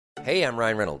Hey, I'm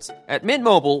Ryan Reynolds. At Mint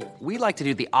Mobile, we like to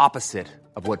do the opposite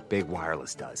of what Big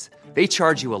Wireless does. They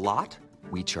charge you a lot,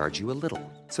 we charge you a little.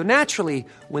 So naturally,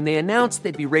 when they announced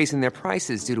they'd be raising their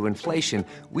prices due to inflation,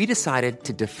 we decided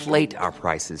to deflate our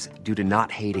prices due to not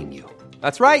hating you.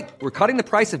 That's right. We're cutting the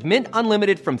price of Mint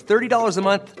Unlimited from $30 a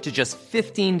month to just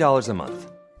 $15 a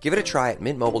month. Give it a try at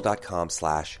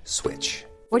mintmobile.com/switch.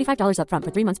 $45 up front for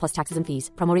 3 months plus taxes and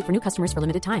fees. Promo rate for new customers for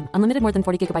limited time. Unlimited more than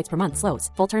 40 gigabytes per month. Slows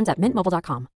full terms at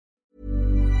mintmobile.com.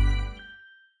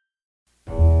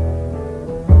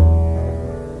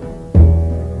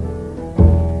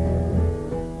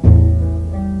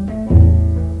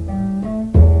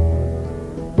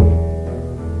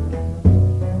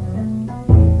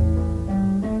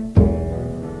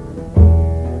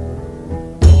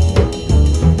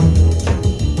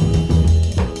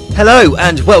 Hello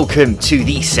and welcome to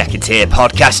the Second Tier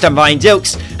Podcast. I'm Ryan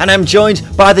Dilks and I'm joined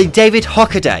by the David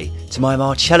Hockaday to my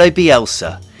Marcelo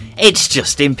Bielsa. It's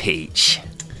Justin Peach.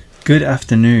 Good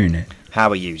afternoon.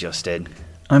 How are you, Justin?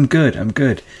 I'm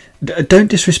good. Don't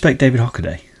disrespect David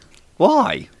Hockaday.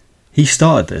 Why? He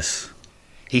started this.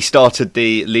 He started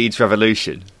the Leeds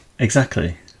Revolution.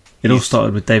 Exactly. It all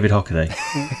started with David Hockaday.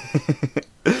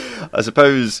 I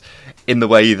suppose in the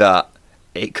way that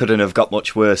it couldn't have got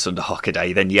much worse under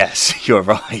Hockaday, then yes, you're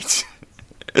right.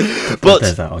 But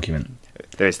there's that argument.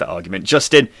 There is that argument.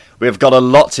 Justin, we've got a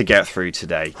lot to get through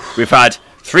today. We've had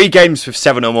 3 games with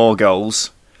 7 or more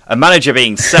goals, a manager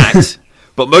being sacked,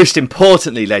 but most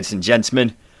importantly, ladies and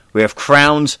gentlemen, we have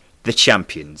crowned the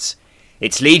champions.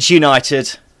 It's Leeds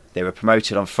United. They were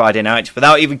promoted on Friday night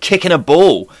without even kicking a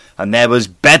ball, and there was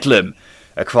bedlam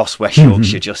across West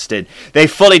Yorkshire, Justin. They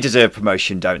fully deserve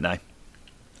promotion, don't they?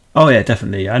 Oh yeah,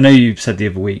 definitely. I know you said the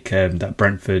other week that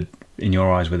Brentford, in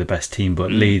your eyes, were the best team, but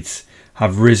Leeds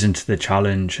have risen to the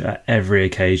challenge at every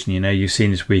occasion. You know, you've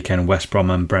seen this weekend West Brom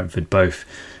and Brentford both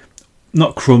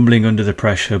not crumbling under the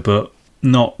pressure, but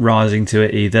not rising to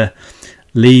it either.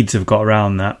 Leeds have got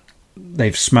around that.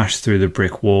 They've smashed through the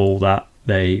brick wall that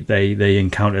they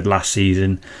encountered last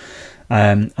season,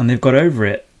 and they've got over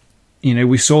it. You know,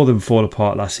 we saw them fall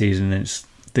apart last season. It's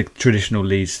the traditional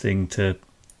Leeds thing to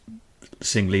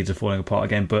sing Leeds are falling apart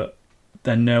again, but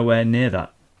they're nowhere near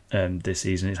that this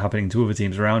season. It's happening to other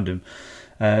teams around them.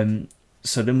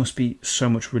 So there must be so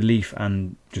much relief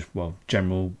and just,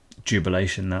 general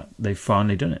jubilation that they've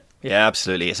finally done it. Yeah,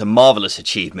 absolutely. It's a marvellous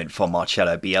achievement for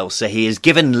Marcelo Bielsa. He has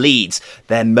given Leeds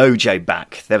their mojo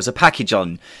back. There was a package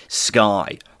on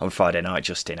Sky on Friday night,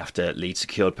 Justin, after Leeds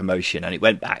secured promotion, and it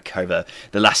went back over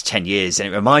the last 10 years,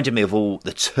 and it reminded me of all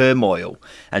the turmoil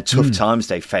and tough times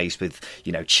they faced with,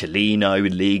 Chilino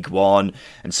in League One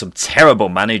and some terrible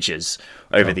managers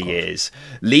over the years.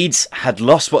 Leeds had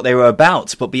lost what they were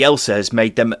about, but Bielsa has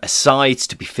made them a side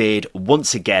to be feared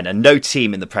once again, and no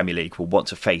team in the Premier League will want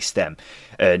to face them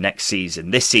next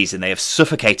season. This season, they have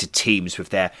suffocated teams with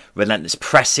their relentless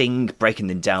pressing, breaking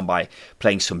them down by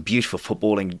playing some beautiful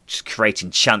football and just creating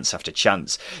chance after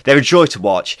chance. They're a joy to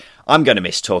watch. I'm going to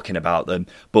miss talking about them,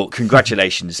 but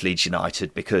congratulations, Leeds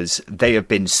United, because they have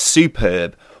been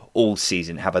superb all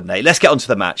season, haven't they? Let's get on to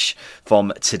the match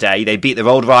from today. They beat their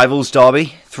old rivals,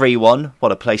 Derby, 3-1.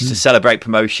 What a place to celebrate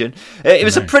promotion. It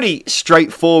was a pretty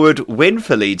straightforward win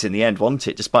for Leeds in the end, wasn't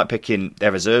it? Despite picking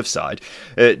their reserve side.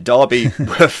 Derby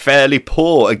were fairly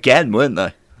poor again, weren't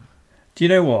they? Do you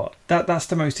know what? That's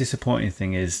the most disappointing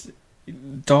thing is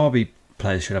Derby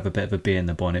players should have a bit of a bee in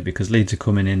the bonnet because Leeds are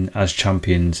coming in as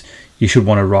champions. You should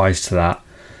want to rise to that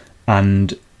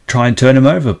and try and turn them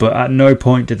over, but at no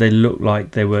point did they look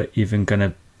like they were even going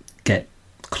to get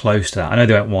close to that. I know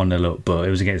they went 1-0 up, but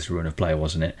it was against the run of play,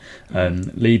 wasn't it?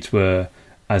 Leeds were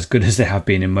as good as they have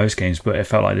been in most games, but it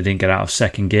felt like they didn't get out of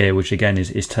second gear, which again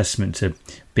is testament to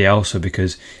Bielsa,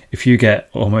 because if you get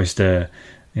almost a,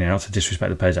 not to disrespect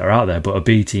the players that are out there, but a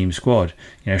B team squad,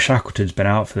 Shackleton's been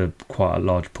out for quite a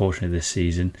large portion of this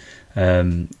season,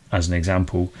 as an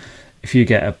example. If you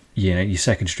get your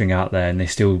second string out there and they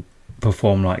still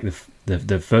perform like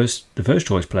the first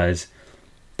choice players,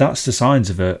 that's the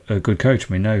signs of a good coach.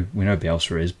 We know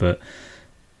Bielsa is, but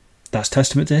that's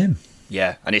testament to him.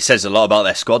 Yeah, and it says a lot about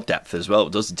their squad depth as well,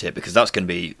 doesn't it? Because that's going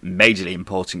to be majorly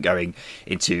important going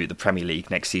into the Premier League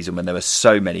next season when there are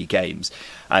so many games.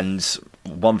 And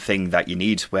one thing that you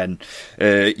need when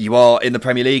you are in the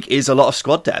Premier League is a lot of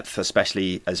squad depth,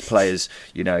 especially as players,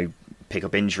 pick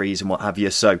up injuries and what have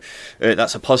you. So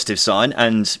that's a positive sign.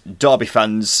 And Derby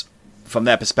fans, from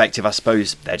their perspective, I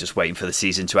suppose they're just waiting for the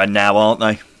season to end now, aren't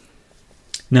they?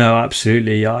 No,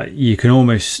 absolutely. You can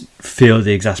almost feel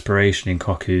the exasperation in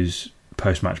Koku's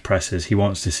post-match presses. He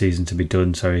wants the season to be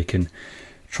done so he can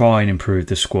try and improve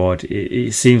the squad.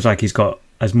 It seems like he's got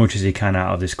as much as he can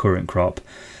out of this current crop.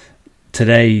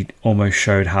 Today almost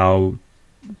showed how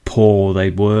poor they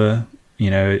were.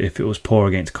 If it was poor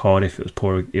against Cardiff,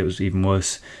 it was even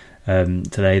worse.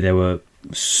 Today they were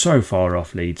so far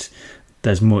off Leeds.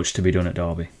 There's much to be done at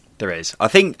Derby. There is. I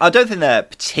don't think they're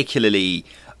particularly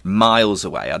miles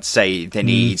away. I'd say they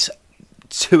need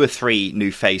 2 or 3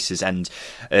 new faces and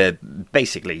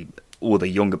basically all the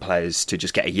younger players to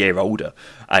just get a year older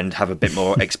and have a bit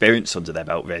more experience under their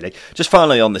belt, really. Just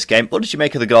finally on this game, what did you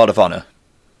make of the Guard of Honour?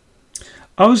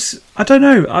 I don't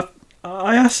know.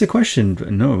 I asked the question,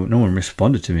 but no one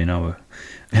responded to me in our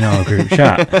group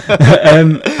chat.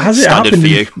 Has it Standard happened for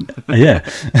you. Yeah.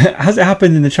 Has it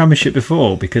happened in the Championship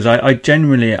before? Because I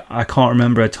genuinely can't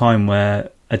remember a time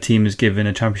where a team has given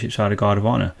a Championship side a Guard of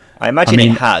Honour. I imagine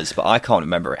it has, but I can't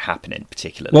remember it happening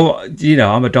particularly. Well,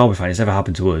 I'm a Derby fan. It's never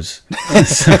happened to us.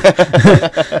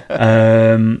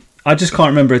 I just can't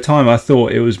remember a time. I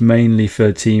thought it was mainly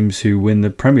for teams who win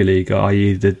the Premier League,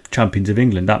 i.e. the champions of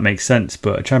England. That makes sense,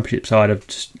 but a Championship side,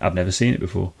 I've never seen it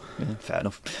before. Fair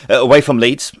enough. Away from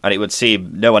Leeds, and it would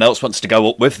seem no one else wants to go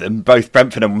up with them. Both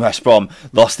Brentford and West Brom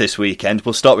lost this weekend.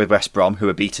 We'll start with West Brom, who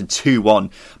were beaten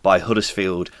 2-1 by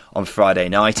Huddersfield on Friday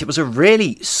night. It was a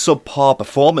really subpar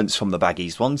performance from the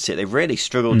Baggies, wasn't it? They really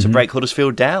struggled to break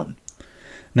Huddersfield down.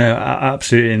 No,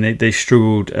 absolutely, and they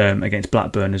struggled against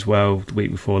Blackburn as well the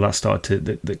week before. That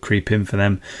started to creep in for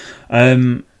them.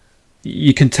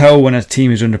 You can tell when a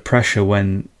team is under pressure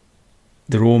when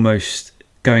they're almost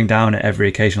going down at every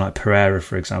occasion, like Pereira,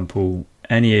 for example.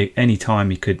 Any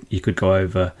time he could go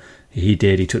over, he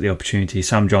did. He took the opportunity.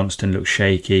 Sam Johnston looked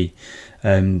shaky.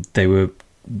 They were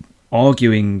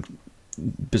arguing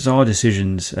bizarre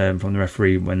decisions from the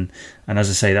referee and as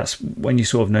I say, that's when you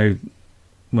sort of know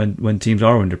when teams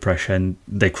are under pressure, and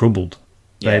they crumbled.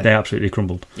 They absolutely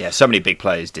crumbled. Yeah, so many big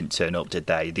players didn't turn up, did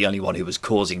they? The only one who was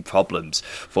causing problems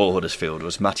for Huddersfield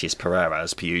was Matthias Pereira,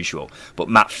 as per usual. But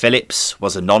Matt Phillips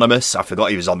was anonymous. I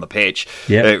forgot he was on the pitch.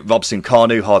 Yep. Robson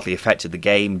Kanu hardly affected the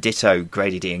game. Ditto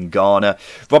Grady Diangana.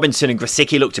 Robinson and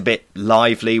Grasicki looked a bit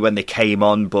lively when they came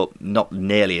on, but not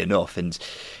nearly enough. And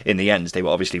in the end, they were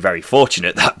obviously very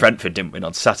fortunate that Brentford didn't win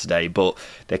on Saturday. But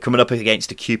they're coming up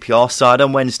against a QPR side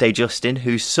on Wednesday, Justin,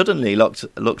 who suddenly looked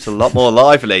a lot more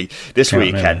lively this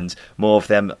weekend. More of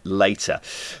them later.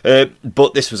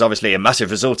 But this was obviously a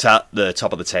massive result at the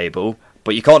top of the table.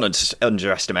 But you can't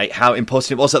underestimate how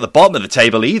important it was at the bottom of the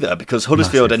table either, because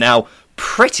Huddersfield are now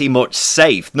pretty much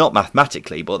safe, not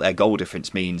mathematically, but their goal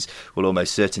difference means we'll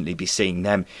almost certainly be seeing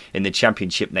them in the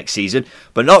Championship next season.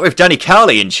 But not with Danny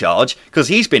Cowley in charge, because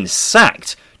he's been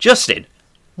sacked. Justin,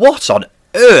 what on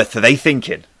earth are they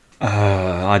thinking?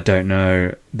 I don't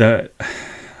know.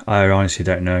 I honestly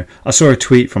don't know. I saw a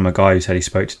tweet from a guy who said he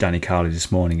spoke to Danny Cowley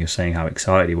this morning, who was saying how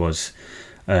excited he was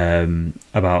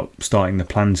about starting the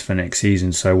plans for next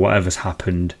season. So whatever's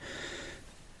happened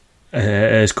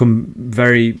has come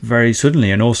very, very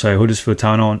suddenly. And also Huddersfield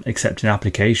Town aren't accepting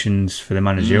applications for the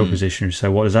managerial position.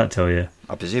 So what does that tell you?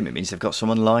 I presume it means they've got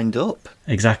someone lined up.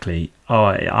 Exactly.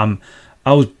 I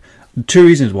was... 2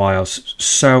 reasons why I was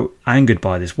so angered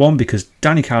by this. One, because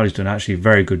Danny Cowley's done actually a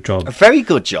very good job. A very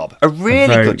good job. A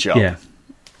really good job. Yeah.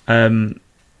 And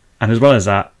as well as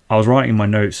that, I was writing my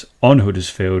notes on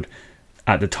Huddersfield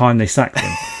at the time they sacked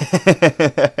him.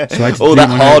 So I had to all do that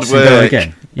my hard notes work. and go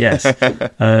again. Yes.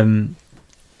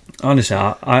 Honestly,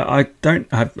 I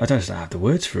don't have the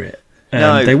words for it.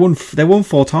 No. They won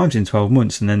 4 times in 12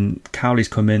 months, and then Cowley's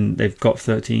come in. They've got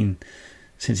 13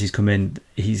 since he's come in.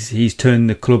 He's turned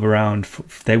the club around.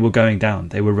 They were going down.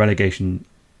 They were relegation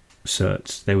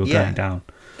certs. They were going down.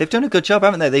 They've done a good job,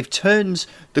 haven't they? They've turned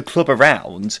the club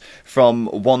around from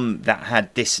one that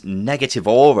had this negative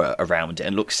aura around it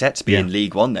and looked set to be in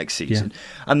League One next season.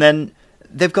 Yeah. And then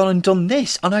they've gone and done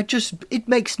this. And it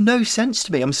makes no sense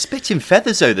to me. I'm spitting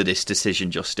feathers over this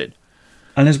decision, Justin.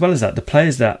 And as well as that, the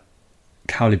players that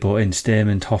Cowley brought in,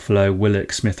 Stearman, Toffolo,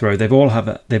 Willock, Smith Rowe, they've all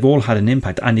had an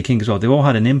impact. Andy King as well. They've all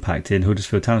had an impact in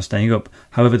Huddersfield Town staying up.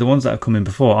 However, the ones that have come in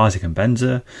before, Isaac and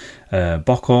Benza,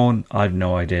 Bockhorn, I have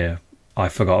no idea. I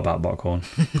forgot about Bockhorn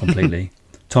completely.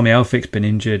 Tommy Elphick's been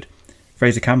injured.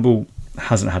 Fraser Campbell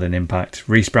hasn't had an impact.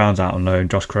 Reece Brown's out on loan.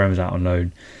 Josh Cromer's out on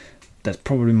loan. There's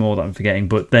probably more that I'm forgetting,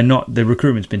 but they're not. The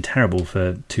recruitment's been terrible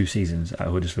for 2 seasons at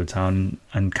Huddersfield Town,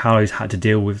 and Cowley's had to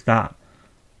deal with that.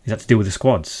 He's had to deal with the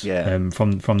squads from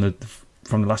the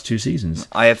last 2 seasons.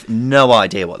 I have no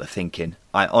idea what they're thinking.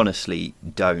 I honestly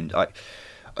don't.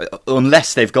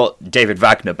 Unless they've got David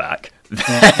Wagner back,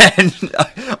 then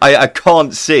I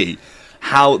can't see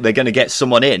how they're going to get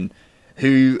someone in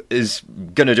who is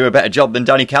going to do a better job than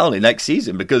Danny Cowley next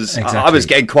season, because Exactly. I was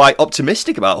getting quite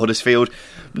optimistic about Huddersfield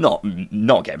not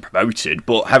getting promoted,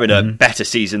 but having a better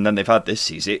season than they've had this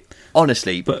season.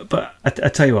 Honestly. But I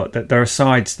tell you what, there are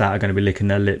sides that are going to be licking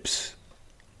their lips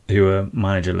who are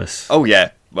managerless. Oh,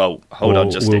 yeah. Well, hold on,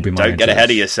 Justin. Don't get ahead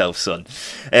of yourself, son.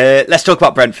 Let's talk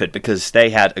about Brentford, because they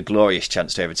had a glorious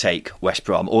chance to overtake West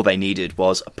Brom. All they needed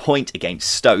was a point against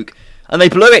Stoke, and they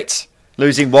blew it,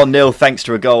 losing 1-0 thanks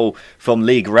to a goal from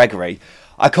Lee Gregory.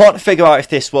 I can't figure out if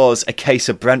this was a case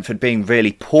of Brentford being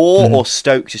really poor or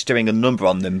Stoke just doing a number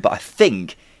on them, but I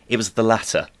think it was the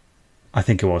latter. I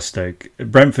think it was Stoke.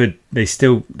 Brentford,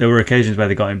 there were occasions where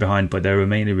they got in behind, but they were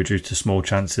mainly reduced to small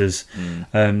chances.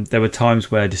 There were times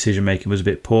where decision making was a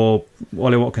bit poor.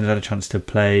 Ollie Watkins had a chance to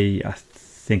play, I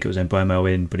think it was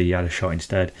Mbomo in, but he had a shot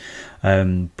instead.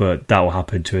 But that will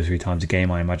happen 2 or 3 times a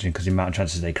game, I imagine, because the amount of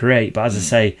chances they create. But as I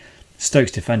say,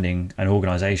 Stoke's defending and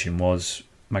organisation was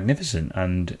magnificent,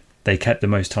 and they kept the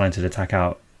most talented attack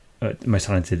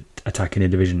in the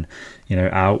division,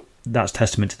 out. That's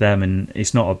testament to them, and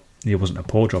it wasn't a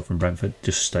poor job from Brentford.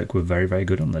 Just Stoke were very, very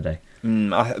good on the day.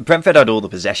 Brentford had all the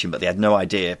possession, but they had no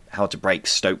idea how to break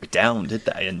Stoke down, did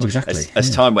they? And exactly. As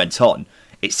time went on,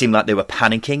 it seemed like they were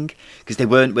panicking because they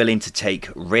weren't willing to take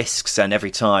risks, and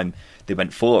every time they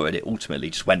went forward, it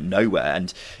ultimately just went nowhere.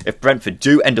 And if Brentford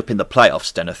do end up in the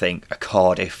playoffs, then I think a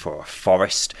Cardiff or a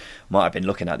Forest might have been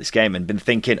looking at this game and been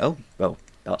thinking, oh, well,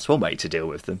 that's one way to deal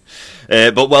with them.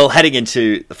 But heading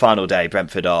into the final day,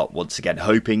 Brentford are once again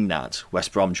hoping that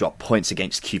West Brom drop points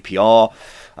against QPR,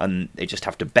 and they just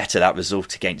have to better that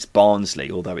result against Barnsley,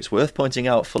 although it's worth pointing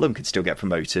out Fulham could still get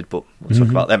promoted, but we'll talk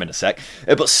about them in a sec.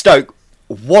 But Stoke,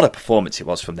 what a performance it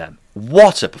was from them.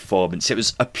 What a performance. It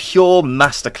was a pure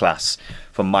masterclass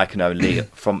from Michael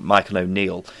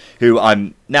O'Neill, who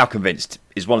I'm now convinced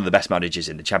is one of the best managers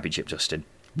in the Championship, Justin.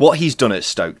 What he's done at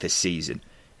Stoke this season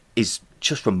is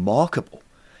just remarkable.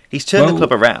 He's turned the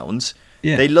club around.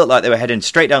 Yeah. They looked like they were heading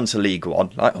straight down to League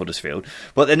One, like Huddersfield,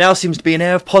 but there now seems to be an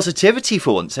air of positivity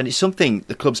for once, and it's something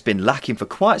the club's been lacking for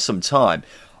quite some time.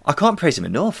 I can't praise him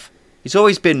enough. He's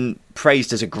always been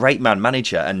praised as a great man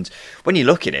manager, and when you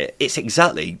look at it, it's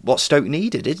exactly what Stoke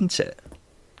needed, isn't it?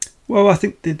 Well, I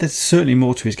think there's certainly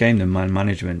more to his game than man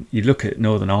management. You look at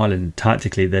Northern Ireland,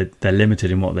 tactically they're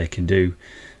limited in what they can do.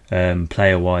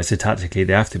 Player-wise, so tactically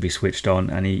they have to be switched on,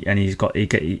 and he got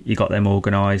them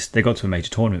organised. They got to a major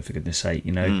tournament, for goodness sake.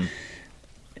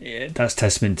 That's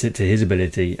testament to his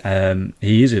ability.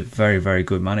 He is a very, very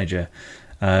good manager,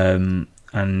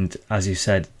 and as you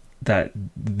said, that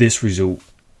this result,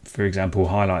 for example,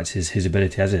 highlights his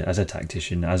ability as a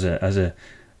tactician, as a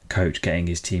coach, getting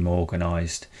his team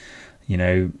organised.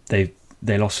 They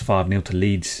lost 5-0 to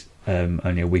Leeds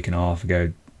only a week and a half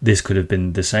ago. This could have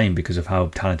been the same because of how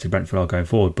talented Brentford are going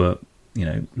forward, but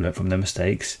learn from their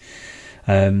mistakes,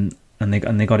 and they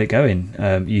got it going.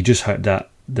 You just hope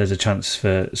that there's a chance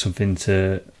for something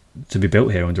to be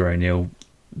built here under O'Neill.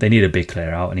 They need a big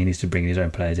clear out, and he needs to bring his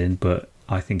own players in. But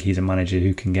I think he's a manager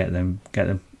who can get them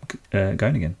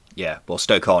going again. Yeah, well,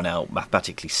 Stoke are now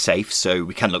mathematically safe, so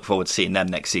we can look forward to seeing them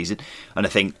next season. And I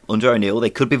think under O'Neill, they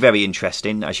could be very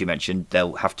interesting. As you mentioned,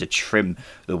 they'll have to trim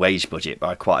the wage budget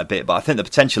by quite a bit, but I think the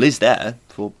potential is there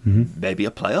for maybe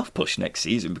a playoff push next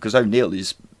season, because O'Neill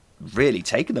is really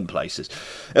taking them places.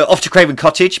 Off to Craven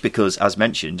Cottage, because, as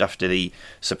mentioned, after the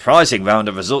surprising round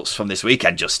of results from this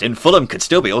weekend, Justin, Fulham could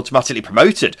still be automatically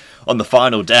promoted on the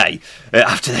final day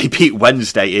after they beat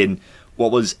Wednesday in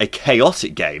what was a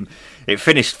chaotic game. It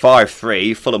finished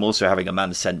 5-3, Fulham also having a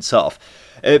man sent off.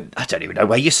 I don't even know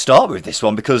where you start with this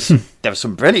one, because there were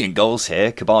some brilliant goals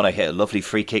here. Cabano hit a lovely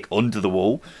free kick under the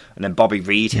wall, and then Bobby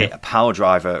Reed hit a power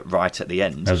driver right at the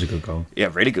end. That was a good goal. Yeah,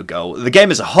 really good goal. The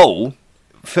game as a whole,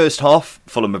 first half,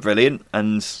 Fulham were brilliant,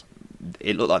 and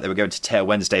it looked like they were going to tear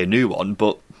Wednesday a new one,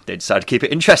 but they decided to keep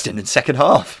it interesting in the second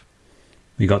half.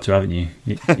 You got to, haven't you?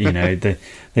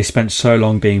 They spent so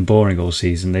long being boring all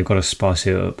season. They've got to spice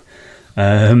it up.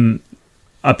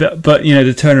 But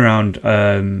the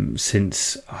turnaround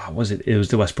since it was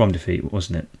the West Brom defeat,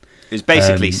 wasn't it? It was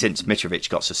basically since Mitrovic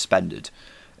got suspended.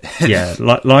 Yeah,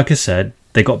 like I said,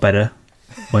 they got better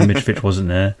when Mitrovic wasn't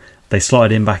there. They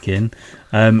slotted him back in,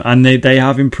 and they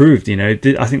have improved. I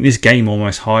think this game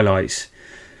almost highlights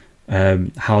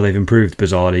how they've improved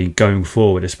bizarrely going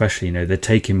forward. Especially, they're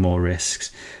taking more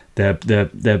risks.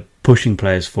 They're pushing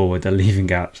players forward. They're leaving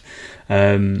gaps.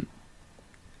 There's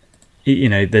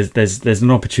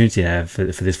an opportunity there for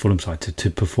this Fulham side to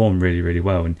perform really, really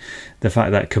well, and the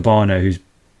fact that Cabano, who's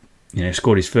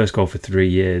scored his first goal for 3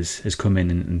 years, has come in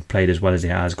and played as well as he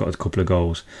has, got a couple of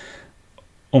goals,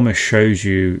 almost shows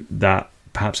you that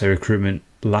perhaps their recruitment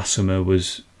last summer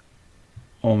was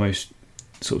almost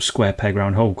sort of square peg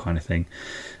round hole kind of thing.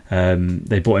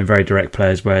 They brought in very direct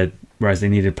players, whereas they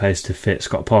needed players to fit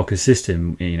Scott Parker's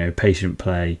system, patient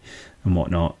play and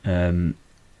whatnot. And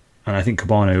I think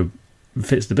Cabano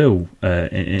fits the bill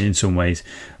in some ways.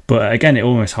 But again, it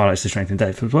almost highlights the strength and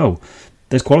depth as well.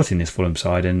 There's quality in this Fulham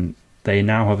side, and they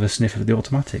now have a sniff of the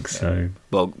automatics. So,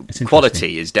 well,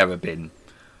 quality has never been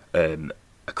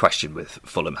a question with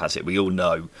Fulham, has it? We all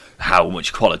know how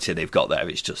much quality they've got there.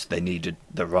 It's just they needed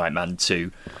the right man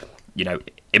to,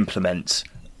 implement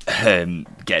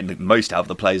getting the most out of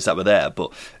the players that were there.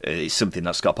 But it's something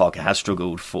that Scott Parker has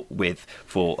struggled with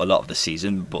for a lot of the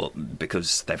season, but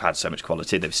because they've had so much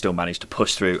quality, they've still managed to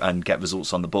push through and get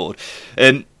results on the board.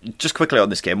 Just quickly on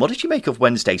this game, what did you make of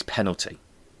Wednesday's penalty?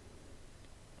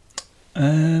 I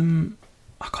can't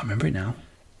remember it now.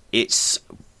 It's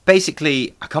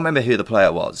basically, I can't remember who the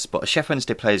player was, but a Sheffield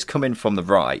Wednesday player's come in from the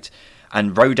right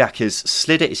and Rodak has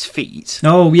slid at his feet.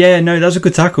 Oh yeah, no, that was a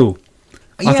good tackle.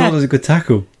 I thought it was a good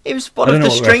tackle. It was one of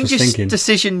the strangest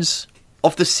decisions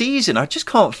of the season. I just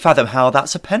can't fathom how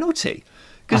that's a penalty.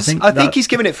 Because I think he's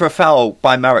given it for a foul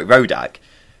by Marek Rodak,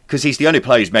 because he's the only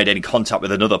player who's made any contact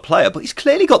with another player, but he's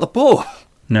clearly got the ball.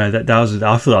 No, I thought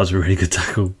that was a really good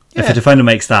tackle. Yeah. If a defender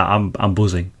makes that, I'm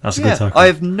buzzing. That's a good tackle. I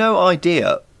have no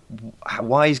idea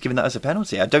why he's given that as a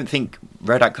penalty. I don't think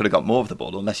Rodak could have got more of the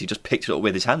ball unless he just picked it up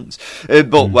with his hands.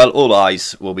 Well, all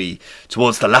eyes will be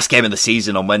towards the last game of the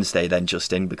season on Wednesday then,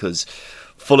 Justin, because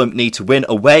Fulham need to win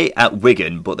away at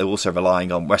Wigan, but they're also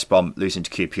relying on West Brom losing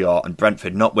to QPR and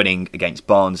Brentford not winning against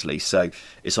Barnsley. So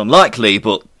it's unlikely,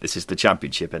 but this is the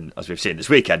Championship, and as we've seen this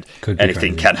weekend,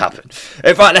 anything can happen.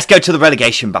 Right, let's go to the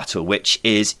relegation battle, which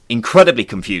is incredibly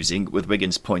confusing with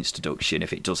Wigan's points deduction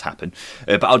if it does happen.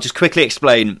 But I'll just quickly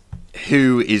explain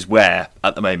who is where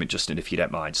at the moment, Justin, if you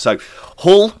don't mind. So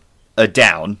Hull are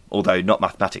down, although not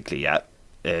mathematically yet,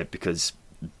 because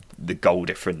the goal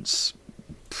difference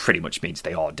pretty much means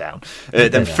they are down.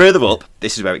 Then further up,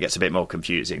 this is where it gets a bit more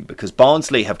confusing, because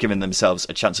Barnsley have given themselves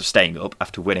a chance of staying up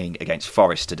after winning against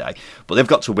Forest today, but they've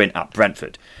got to win at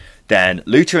Brentford. Then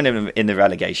Luton in the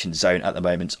relegation zone at the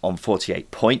moment on 48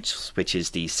 points, which is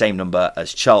the same number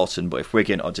as Charlton, but if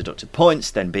Wigan are deducted points,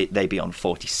 then they'd be on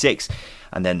 46,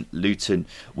 and then Luton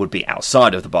would be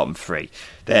outside of the bottom three.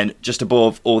 Then just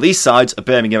above all these sides are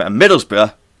Birmingham and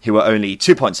Middlesbrough, who are only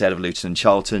 2 points ahead of Luton and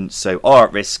Charlton, so are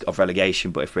at risk of relegation,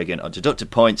 but if Wigan are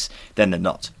deducted points, then they're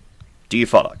not. Do you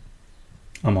follow?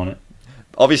 I'm on it.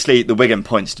 Obviously, the Wigan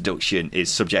points deduction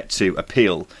is subject to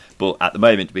appeal, but at the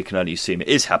moment we can only assume it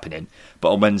is happening.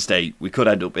 But on Wednesday, we could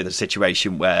end up with a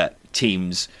situation where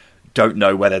teams don't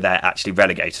know whether they're actually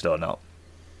relegated or not.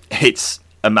 It's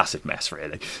a massive mess,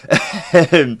 really.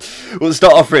 We'll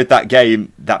start off with that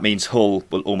game. That means Hull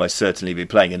will almost certainly be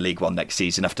playing in League One next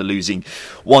season after losing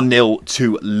 1-0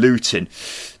 to Luton.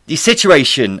 The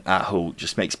situation at Hull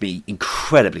just makes me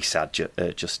incredibly sad,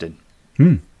 Justin.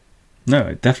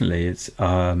 No, definitely. It's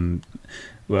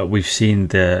well, we've seen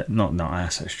the not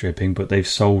asset stripping, but they've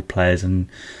sold players and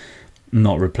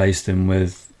not replaced them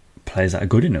with players that are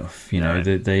good enough.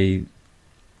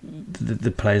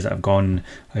 The players that have gone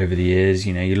over the years,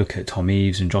 you look at Tom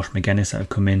Eaves and Josh McGuinness that have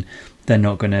come in, they're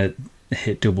not going to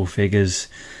hit double figures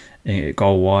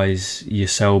goal-wise. You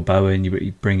sell Bowen,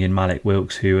 you bring in Malik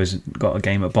Wilkes, who hasn't got a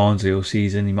game at Barnsley all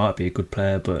season. He might be a good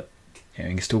player, but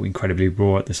he's still incredibly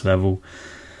raw at this level.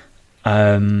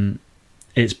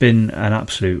 It's been an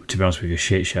absolute, to be honest with you,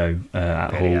 shit show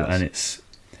at Hull, and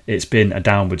it's been a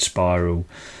downward spiral.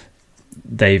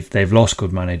 They've lost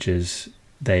good managers.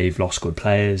 They've lost good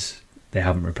players. They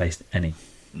haven't replaced any.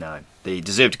 No, they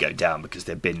deserve to go down because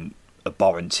they've been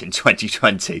abhorrent in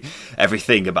 2020.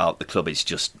 Everything about the club is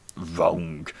just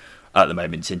wrong at the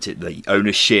moment. Into the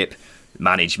ownership,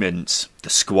 management,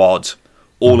 the squad,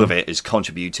 all of it has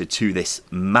contributed to this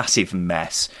massive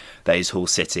mess that is Hull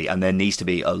City, and there needs to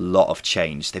be a lot of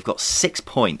change. They've got 6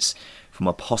 points from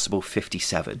a possible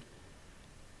 57.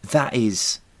 That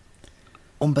is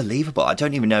unbelievable. I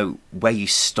don't even know where you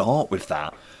start with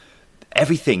that.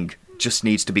 Everything just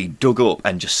needs to be dug up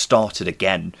and just started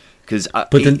again.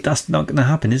 But then that's not going to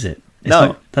happen, is it? They're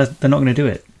not going to do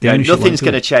it. Nothing's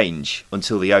going to change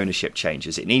until the ownership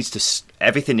changes.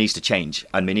 Everything needs to change,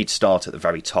 and we need to start at the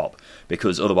very top,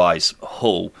 because otherwise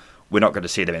Hull, we're not going to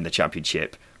see them in the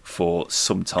Championship for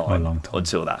some time,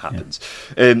 until that happens.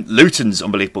 Yeah. Luton's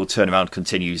unbelievable turnaround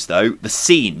continues, though. The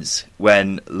scenes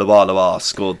when Loa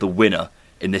scored the winner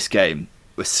in this game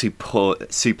were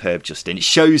superb, Justin. It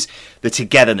shows the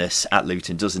togetherness at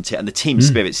Luton, doesn't it? And the team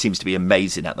spirit seems to be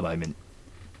amazing at the moment.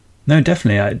 No,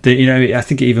 definitely. I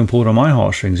think it even pulled on my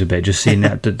heartstrings a bit, just seeing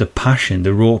that the passion,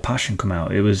 the raw passion come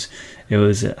out. It was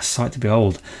a sight to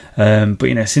behold.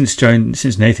 But since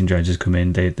Nathan Jones has come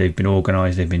in, they've been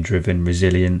organised, they've been driven,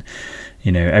 resilient.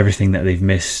 Everything that they've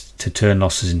missed to turn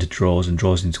losses into draws and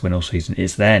draws into win all season,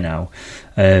 it's there now.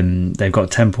 They've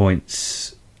got 10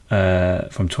 points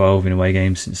from 12 in away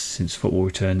games since football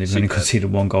returned. They've only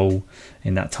conceded 1 goal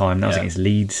in that time. That was against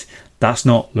Leeds. That's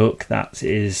not luck. That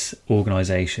is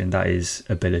organisation. That is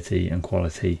ability and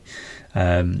quality.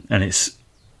 And it's,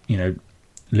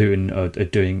 Luton are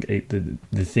doing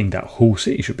the thing that Hull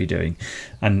City should be doing,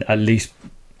 and at least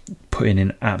putting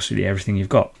in absolutely everything you've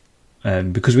got.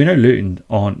 Because we know Luton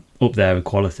aren't up there with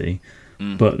quality,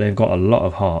 but they've got a lot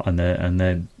of heart, and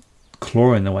they're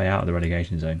clawing their way out of the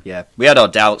relegation zone. Yeah, we had our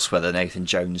doubts whether Nathan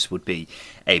Jones would be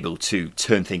able to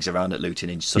turn things around at Luton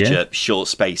in such a short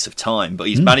space of time, but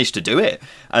he's managed to do it,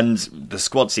 and the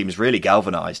squad seems really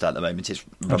galvanised at the moment. It's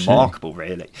remarkable,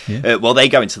 really. Yeah. Well, they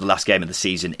go into the last game of the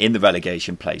season in the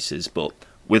relegation places, but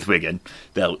with Wigan,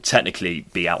 they'll technically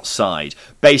be outside.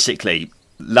 Basically,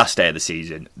 last day of the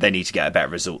season, they need to get a better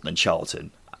result than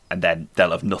Charlton, and then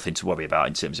they'll have nothing to worry about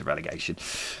in terms of relegation.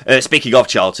 Speaking of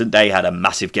Charlton, they had a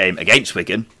massive game against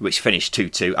Wigan, which finished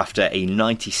 2-2 after a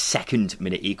 92nd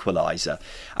minute equaliser.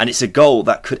 And it's a goal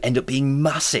that could end up being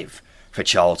massive for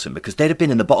Charlton, because they'd have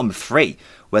been in the bottom 3,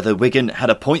 whether Wigan had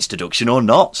a points deduction or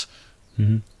not.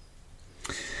 Mm-hmm.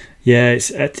 Yeah,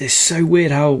 it's so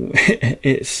weird how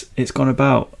it's gone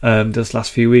about this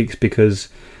last few weeks, because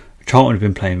Charlton have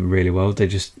been playing really well. They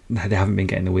haven't been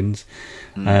getting the wins.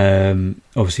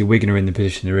 Obviously, Wigan are in the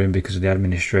position they're in because of the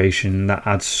administration. That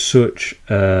adds such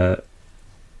an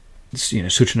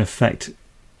effect,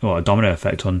 or a domino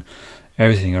effect on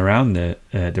everything around the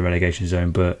relegation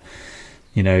zone. But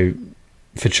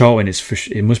for Charlton,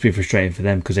 it must be frustrating for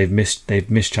them, because they've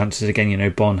missed chances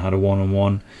again. Bon had a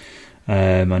 1-on-1.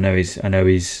 I know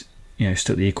he's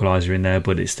stuck the equaliser in there,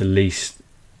 but it's the least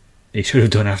he should have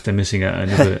done after missing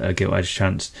another gilt edge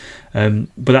chance. But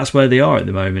that's where they are at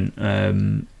the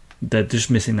moment. They're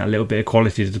just missing that little bit of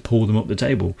quality to pull them up the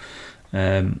table,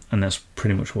 and that's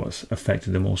pretty much what's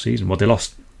affected them all season. Well, they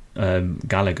lost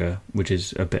Gallagher, which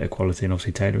is a bit of quality, and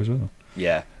obviously Taylor as well.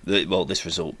 Yeah, well, this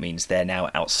result means they're now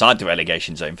outside the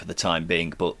relegation zone for the time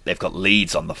being, but they've got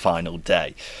Leeds on the final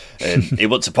day. It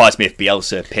wouldn't surprise me if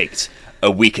Bielsa picked a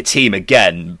weaker team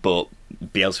again, but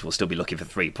Bielsa will still be looking for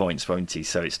 3 points, won't he?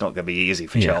 So it's not going to be easy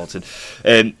for Charlton.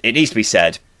 It needs to be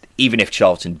said, even if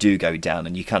Charlton do go down,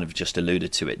 and you kind of just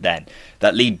alluded to it then,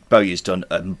 that Lee Bowyer's done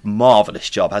a marvellous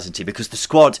job, hasn't he? Because the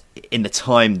squad, in the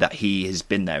time that he has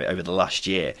been there over the last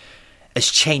year, has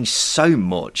changed so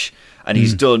much, and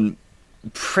he's done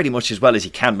pretty much as well as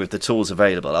he can with the tools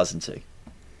available, hasn't he?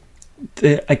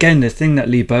 The thing that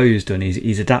Lee Bowyer's done is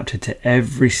he's adapted to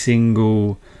every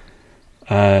single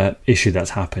issue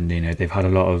that's happened. They've had a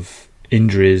lot of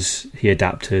injuries. He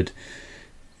adapted.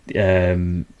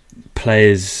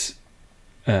 Players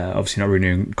obviously not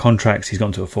renewing contracts. He's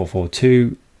gone to a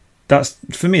 4-4-2. That's,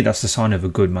 for me, that's the sign of a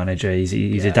good manager.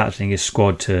 He's adapting his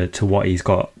squad to what he's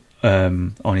got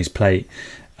on his plate.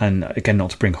 And again,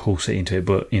 not to bring Hull City into it,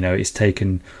 but it's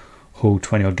taken Hull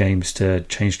 20 odd games to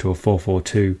change to a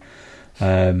 4-4-2.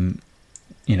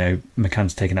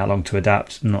 McCann's taken that long to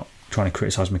adapt. I'm not trying to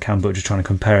criticise McCann, but just trying to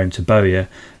compare him to Bowyer.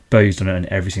 Bowyer's done it on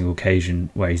every single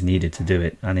occasion where he's needed to do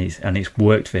it, and it's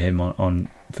worked for him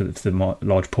for the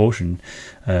large portion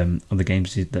of the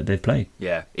games that they've played.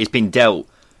 Yeah, he's been dealt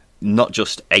not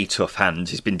just a tough hand,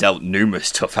 he's been dealt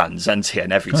numerous tough hands, hasn't he?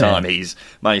 And every time he's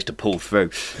managed to pull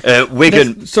through.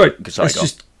 Wigan... Let's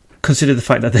just consider the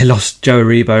fact that they lost Joe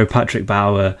Aribo, Patrick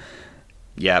Bauer,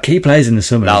 key players in the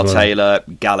summer. Lyle Taylor,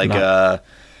 Gallagher...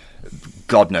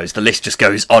 God knows, the list just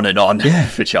goes on and on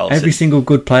for Charlton. Every single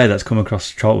good player that's come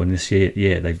across Charlton this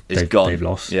year they've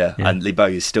lost. Yeah, and Lee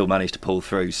Bowyer's still managed to pull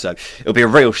through. So it'll be a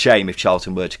real shame if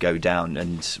Charlton were to go down,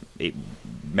 and it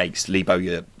makes Lee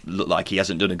Bowyer look like he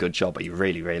hasn't done a good job, but he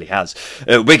really, really has.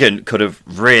 Wigan could have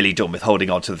really done with holding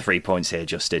on to the 3 points here,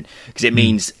 Justin, because it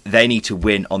means they need to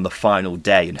win on the final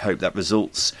day and hope that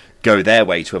results go their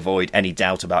way to avoid any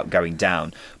doubt about going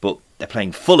down. But they're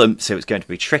playing Fulham, so it's going to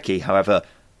be tricky. However,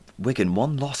 Wigan,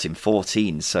 1 loss in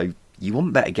 14, so you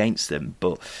wouldn't bet against them,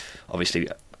 but obviously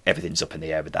everything's up in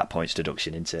the air with that points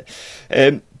deduction, isn't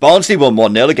it? Barnsley won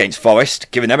 1-0 against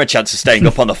Forest, giving them a chance of staying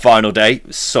up on the final day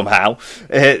somehow,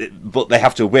 but they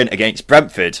have to win against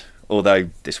Brentford, although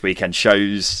this weekend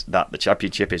shows that the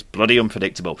Championship is bloody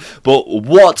unpredictable. But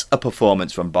what a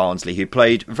performance from Barnsley, who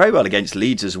played very well against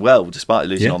Leeds as well, despite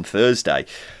losing on Thursday.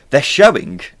 They're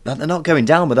showing that they're not going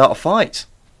down without a fight.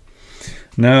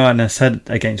 No, and I said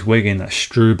against Wigan that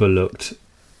Struber looked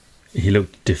he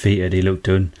looked defeated. He looked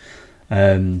done.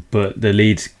 But the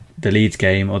Leeds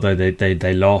game, although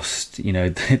they lost,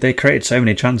 they created so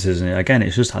many chances, and again,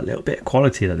 it's just that little bit of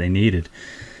quality that they needed,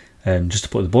 just to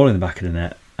put the ball in the back of the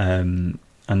net.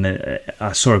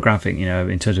 I saw a graphic,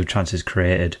 in terms of chances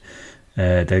created,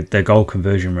 their goal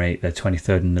conversion rate, they're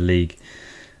 23rd in the league.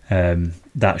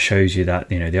 That shows you that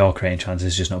they are creating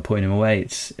chances, just not putting them away.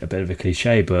 It's a bit of a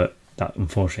cliche, but that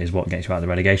unfortunately is what gets you out of the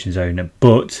relegation zone.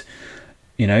 But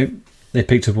they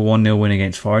picked up a 1-0 win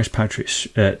against Forest. Patrick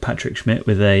Schmidt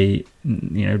with a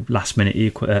last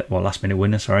minute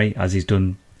winner, as he's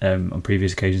done on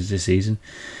previous occasions this season.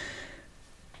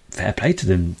 Fair play to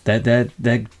them.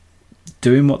 They're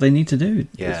doing what they need to do.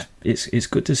 Yeah, it's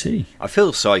good to see. I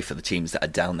feel sorry for the teams that are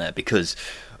down there, because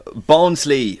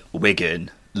Barnsley, Wigan,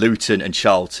 Luton and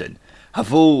Charlton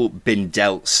have all been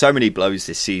dealt so many blows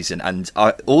this season, and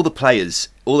all the players,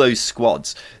 all those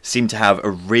squads, seem to have a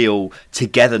real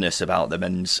togetherness about them,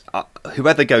 and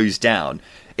whoever goes down,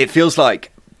 it feels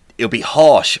like it'll be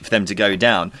harsh for them to go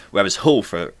down, whereas Hull,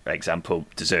 for example,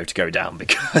 deserve to go down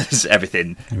because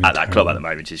everything at that club at the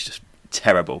moment is just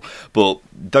terrible. But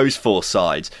those four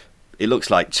sides, it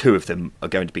looks like two of them are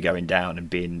going to be going down and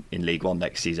being in League One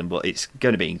next season, but it's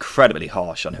going to be incredibly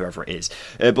harsh on whoever it is.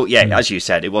 But yeah, as you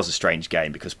said, it was a strange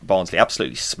game because Barnsley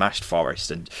absolutely smashed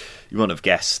Forest, and you wouldn't have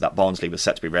guessed that Barnsley was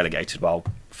set to be relegated while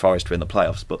Forest were in the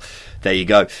playoffs. But there you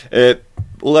go.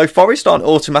 Although Forest aren't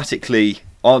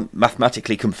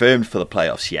mathematically confirmed for the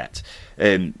playoffs yet,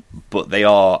 but they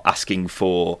are asking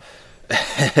for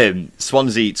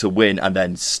Swansea to win, and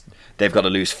then they've got to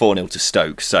lose 4-0 to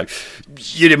Stoke. So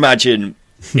you'd imagine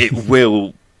it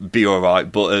will be all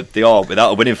right, but they are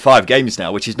without a win in 5 games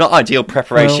now, which is not ideal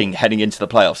preparation heading into the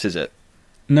playoffs, is it?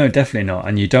 No, definitely not.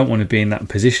 And you don't want to be in that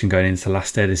position going into the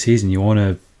last day of the season. You want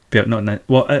to be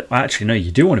actually, no,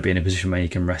 you do want to be in a position where you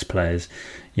can rest players.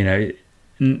 I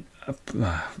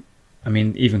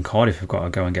mean, even Cardiff have got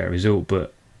to go and get a result,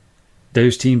 but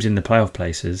those teams in the playoff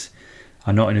places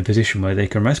are not in a position where they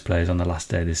can rest players on the last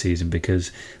day of the season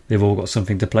because they've all got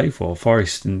something to play for.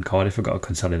 Forest and Cardiff have got a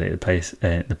consolidated place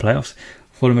in the playoffs.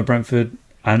 Fulham and Brentford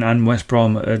and West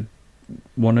Brom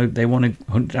want to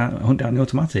hunt down the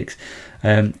automatics.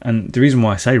 And the reason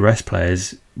why I say rest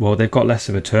players, well, they've got less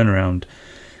of a turnaround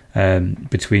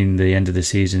between the end of the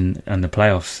season and the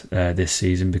playoffs this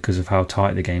season because of how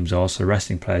tight the games are. So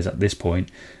resting players at this point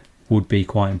would be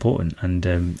quite important. And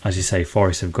as you say,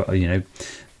 Forest have got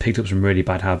picked up some really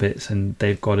bad habits, and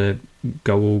they've got to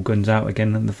go all guns out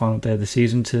again on the final day of the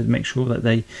season to make sure that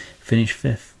they finish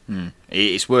 5th.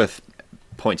 It's worth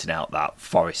pointing out that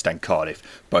Forest and Cardiff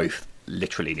both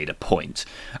literally need a point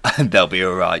and they'll be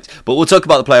all right. But we'll talk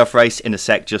about the playoff race in a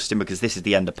sec, Justin, because this is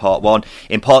the end of part 1.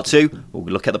 In part 2, we'll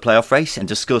look at the playoff race and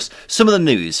discuss some of the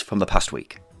news from the past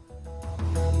week.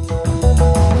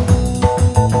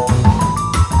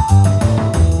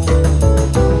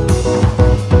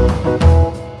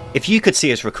 If you could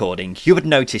see us recording, you would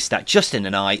notice that Justin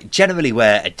and I generally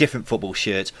wear a different football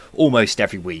shirt almost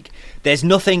every week. There's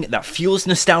nothing that fuels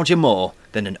nostalgia more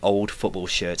than an old football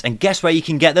shirt. And guess where you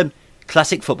can get them?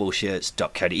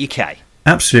 classicfootballshirts.co.uk.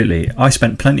 Absolutely. I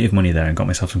spent plenty of money there and got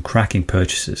myself some cracking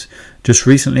purchases. Just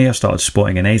recently I started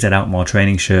sporting an AZ Alkmaar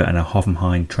training shirt and a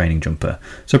Hoffenheim training jumper.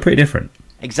 So pretty different.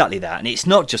 Exactly that, and it's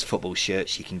not just football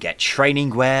shirts. You can get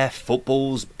training wear,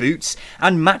 footballs, boots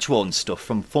and match-worn stuff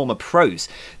from former pros.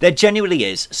 There genuinely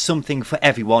is something for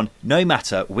everyone, no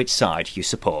matter which side you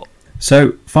support.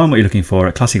 So find what you're looking for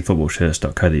at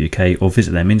classicfootballshirts.co.uk or visit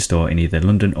them in-store in either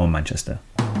London or Manchester.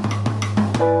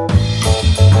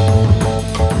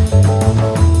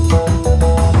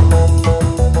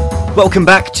 Welcome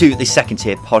back to the Second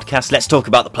Tier podcast. Let's talk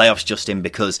about the playoffs, Justin,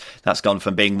 because that's gone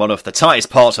from being one of the tightest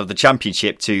parts of the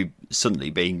championship to suddenly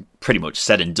being pretty much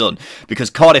said and done, because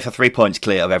Cardiff are 3 points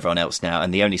clear of everyone else now,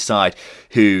 and the only side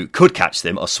who could catch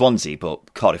them are Swansea,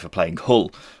 but Cardiff are playing Hull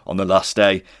on the last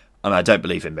day, and I don't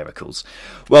believe in miracles.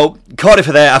 Well, Cardiff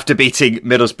are there after beating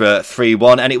Middlesbrough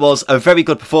 3-1, and it was a very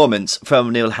good performance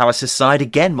from Neil Harris's side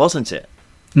again, wasn't it?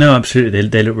 No, absolutely.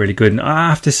 They look really good. And I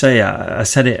have to say, I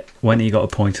said it when he got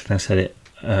appointed, and I said it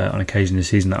on occasion this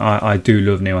season, that I do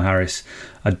love Neil Harris.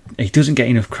 He doesn't get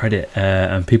enough credit,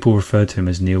 and people refer to him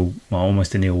as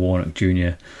almost a Neil Warnock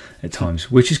Jr. at times,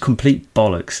 which is complete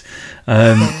bollocks.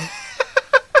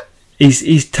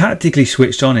 He's tactically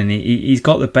switched on, and he's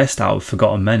got the best out of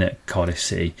forgotten men at Cardiff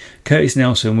City. Curtis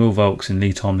Nelson, Will Vaulks and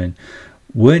Lee Tomlin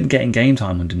weren't getting game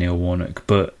time under Neil Warnock,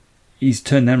 but he's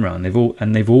turned them around.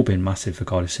 They've all been massive for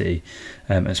Cardiff City,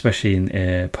 especially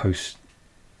in post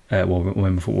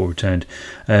when football returned.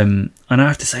 And I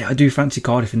have to say, I do fancy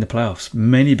Cardiff in the playoffs,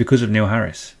 mainly because of Neil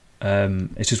Harris.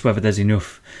 It's just whether there's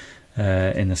enough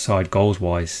in the side goals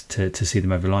wise to see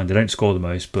them over the line. They don't score the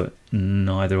most, but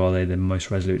neither are they the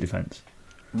most resolute defence.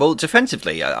 Well,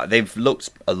 defensively, they've looked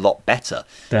a lot better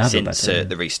since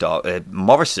the restart.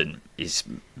 Morrison is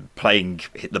playing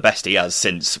the best he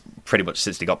has pretty much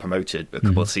since they got promoted a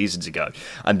couple of seasons ago.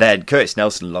 And then Curtis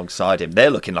Nelson alongside him, they're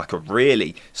looking like a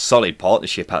really solid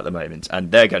partnership at the moment,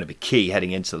 and they're going to be key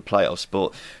heading into the playoffs.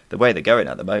 But the way they're going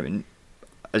at the moment,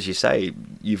 as you say,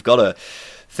 you've got to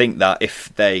think that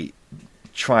if they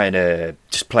try and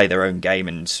just play their own game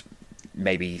and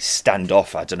maybe stand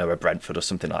off, I don't know, a Brentford or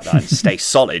something like that, and stay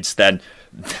solid, then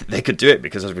they could do it,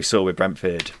 because as we saw with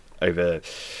Brentford over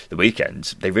the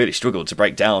weekend, they really struggled to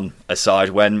break down a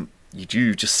side when you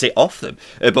do just sit off them.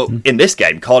 But in this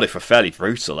game, Cardiff were fairly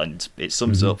brutal, and it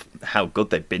sums up how good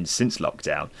they've been since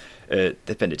lockdown.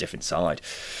 They've been a different side.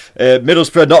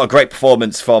 Middlesbrough, not a great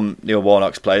performance from Neil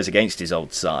Warnock's players against his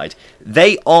old side.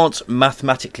 They aren't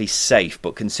mathematically safe,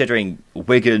 but considering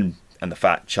Wigan and the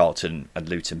fact Charlton and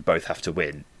Luton both have to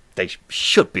win, they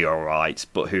should be all right,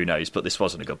 but who knows? But this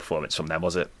wasn't a good performance from them,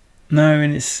 was it? No,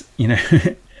 and it's,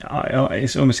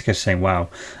 it's almost a case of saying, wow,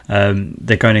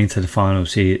 they're going into the final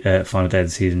day of the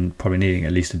season probably needing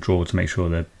at least a draw to make sure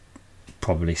they're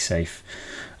probably safe.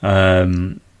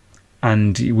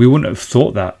 And we wouldn't have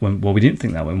thought that we didn't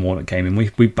think that when Warnock came in. I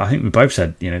think we both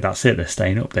said, that's it, they're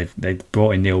staying up. They've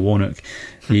brought in Neil Warnock.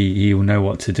 He will know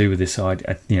what to do with this side.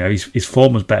 His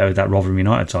form was better with that Rotherham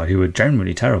United side, who were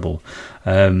generally terrible,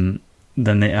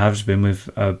 than it has been with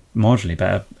a marginally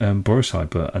better Borough side.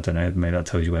 But I don't know, maybe that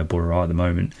tells you where Borough are at the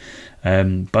moment.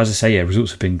 But as I say, results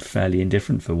have been fairly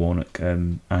indifferent for Warnock.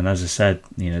 And as I said,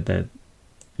 they're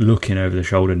looking over the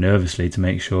shoulder nervously to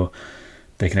make sure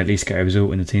they can at least get a result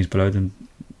when the teams below them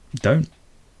don't.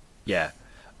 Yeah.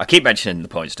 I keep mentioning the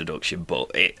points deduction,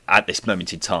 but at this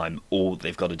moment in time, all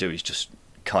they've got to do is just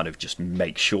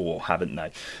make sure, haven't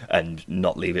they? And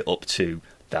not leave it up to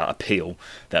that appeal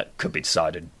that could be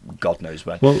decided God knows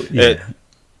when. Well, yeah.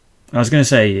 I was going to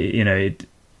say,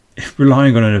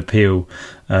 relying on an appeal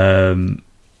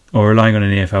or relying on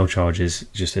an EFL charge is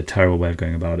just a terrible way of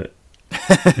going about it,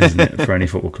 isn't it, for any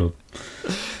football club?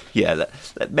 Yeah,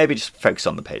 maybe just focus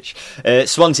on the pitch.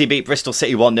 Swansea beat Bristol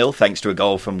City 1-0 thanks to a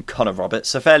goal from Connor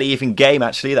Roberts. A fairly even game,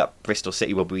 actually, that Bristol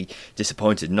City will be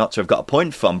disappointed not to have got a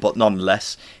point from, but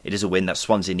nonetheless, it is a win that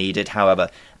Swansea needed. However,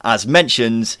 as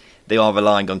mentioned, they are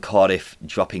relying on Cardiff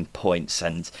dropping points,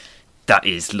 and that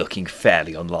is looking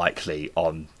fairly unlikely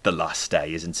on the last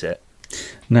day, isn't it?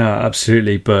 No,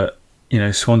 absolutely, but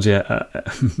Swansea are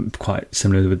quite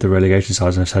similar with the relegation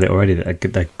sides, and I've said it already, that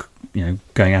they're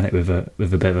going at it with a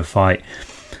bit of a fight,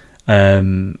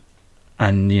 and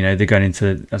they're going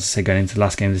into the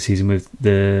last game of the season with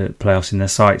the playoffs in their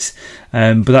sights,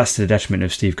 but that's to the detriment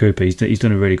of Steve Cooper. He's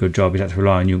done a really good job. He's had to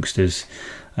rely on youngsters,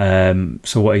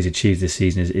 so what he's achieved this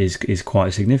season is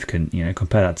quite significant.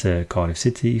 Compare that to Cardiff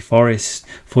City, Forest,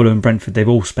 Fulham, Brentford. They've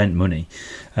all spent money,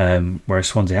 whereas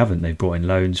Swansea haven't. They've brought in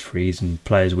loans, frees, and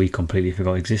players we completely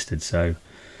forgot existed. So,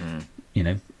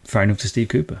 fair enough to Steve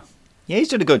Cooper. Yeah, he's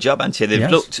done a good job, hasn't he? They've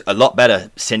looked a lot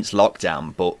better since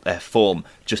lockdown, but their form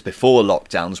just before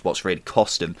lockdown's what's really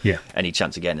cost them any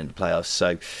chance of getting in the playoffs.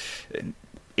 So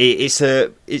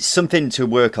it's something to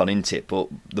work on, isn't it? But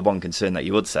the one concern that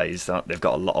you would say is that they've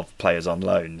got a lot of players on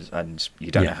loans, and you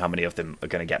don't know how many of them are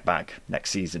going to get back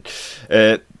next season.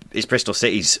 It's Bristol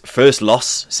City's first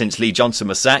loss since Lee Johnson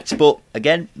was sacked, but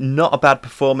again, not a bad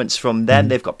performance from them.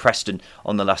 They've got Preston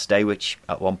on the last day, which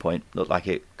at one point looked like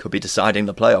it could be deciding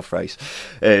the playoff race,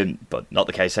 but not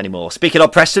the case anymore. Speaking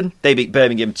of Preston, they beat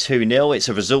Birmingham 2-0. It's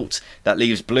a result that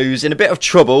leaves Blues in a bit of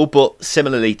trouble, but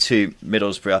similarly to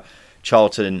Middlesbrough,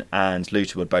 Charlton and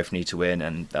Luton would both need to win,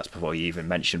 and that's before you even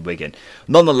mentioned Wigan.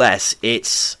 Nonetheless,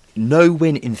 it's no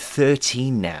win in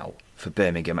 13 now for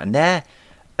Birmingham, and they're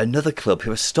another club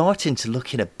who are starting to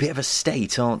look in a bit of a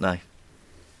state, aren't they?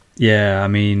 Yeah, I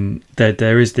mean,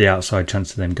 there is the outside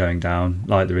chance of them going down,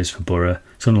 like there is for Borough.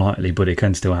 It's unlikely, but it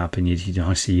can still happen. You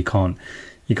can't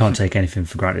take anything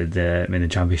for granted in the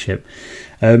Championship.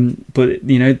 But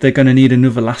they're going to need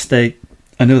another last day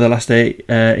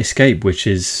escape, which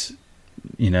is,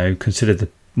 considered the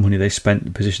money they spent,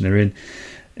 the position they're in,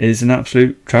 is an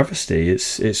absolute travesty.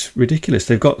 It's ridiculous.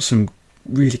 They've got some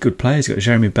really good players. They've got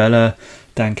Jeremy Bella,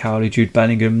 Dan Cowley, Jude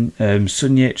Bellingham,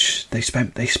 Sunjic. They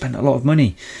spent a lot of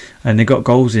money, and they got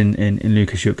goals in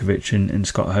Lucas Jutkovic and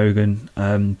Scott Hogan,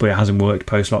 but it hasn't worked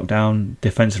post lockdown.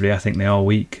 Defensively, I think they are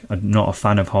weak. I'm not a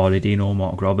fan of Harley Dean or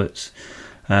Mark Roberts.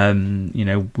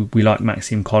 We like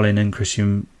Maxime Collin and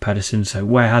Christian Pedersen. So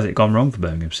where has it gone wrong for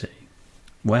Birmingham City?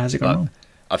 Where has it gone wrong?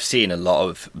 I've seen a lot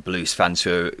of Blues fans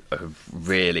who are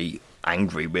really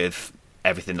angry with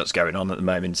everything that's going on at the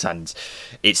moment, and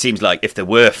it seems like if there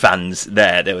were fans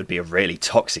there would be a really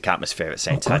toxic atmosphere at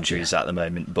St Andrews at the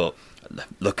moment, but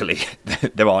luckily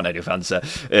there aren't any fans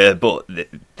there, but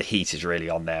the heat is really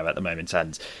on there at the moment,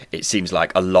 and it seems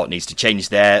like a lot needs to change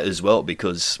there as well,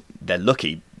 because they're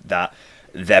lucky that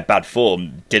their bad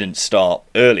form didn't start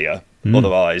earlier.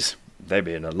 Otherwise they'd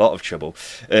be in a lot of trouble.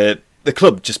 The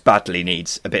club just badly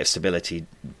needs a bit of stability,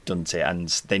 doesn't it? And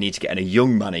they need to get in a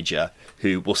young manager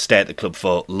who will stay at the club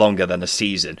for longer than a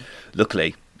season.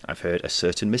 Luckily, I've heard a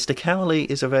certain Mr. Cowley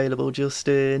is available,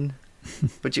 Justin.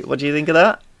 What do you think of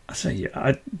that? I say,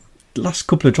 last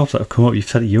couple of jobs that have come up, you've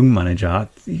said a young manager.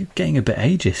 You're getting a bit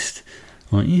ageist,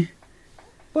 aren't you?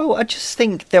 Well, I just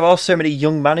think there are so many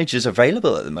young managers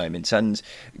available at the moment, and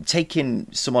taking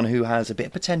someone who has a bit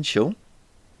of potential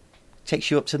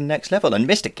takes you up to the next level. And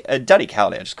Danny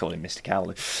Cowley, I just call him Mr.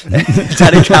 Cowley.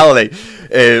 Danny Cowley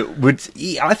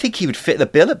I think he would fit the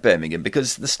bill at Birmingham,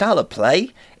 because the style of play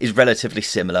is relatively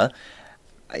similar.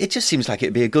 It just seems like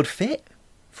it'd be a good fit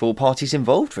for all parties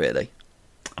involved, really.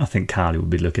 I think Cowley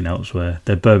would be looking elsewhere.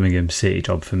 The Birmingham City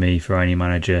job for me, for any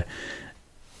manager,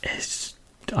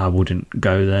 I wouldn't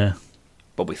go there.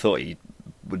 But we thought he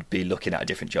would be looking at a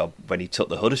different job when he took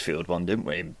the Huddersfield one, didn't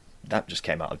we? That just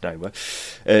came out of nowhere.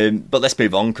 But let's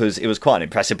move on, because it was quite an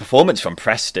impressive performance from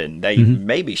Preston. They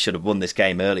maybe should have won this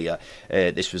game earlier.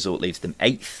 This result leaves them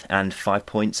 8th and 5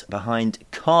 points behind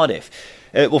Cardiff.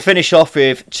 We'll finish off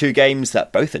with 2 games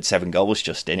that both had 7 goals,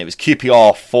 Justin. It was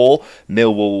QPR 4,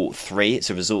 Millwall 3. It's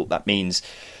a result that means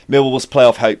Millwall's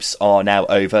playoff hopes are now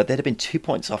over. They'd have been 2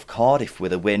 points off Cardiff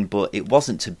with a win, but it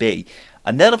wasn't to be.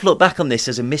 And they'll have looked back on this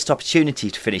as a missed opportunity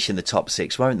to finish in the top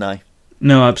 6, won't they?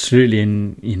 No, absolutely.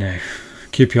 And,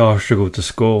 QPR struggled to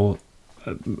score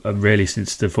really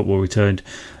since the football returned.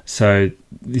 So,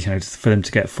 for them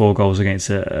to get 4 goals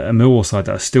against a Millwall side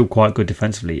that's still quite good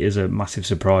defensively is a massive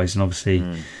surprise. And obviously,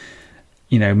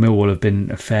 Millwall have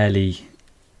been a fairly,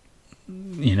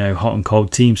 hot and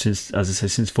cold team since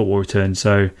football returned.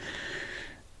 So,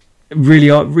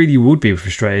 really would be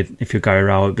frustrated if you're Gary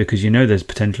Rowett, because there's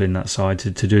potential in that side to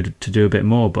do a bit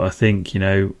more. But I think,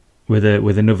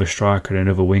 with another striker and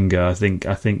another winger, I think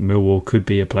Millwall could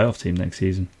be a playoff team next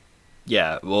season.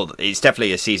 Yeah, well, it's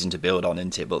definitely a season to build on,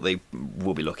 isn't it? But they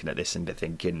will be looking at this and be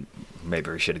thinking maybe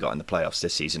we should have got in the playoffs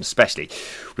this season, especially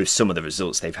with some of the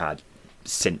results they've had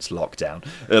since lockdown.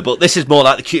 But this is more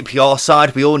like the QPR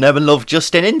side we all know and love,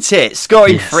 Justin, isn't it?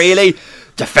 Scoring freely,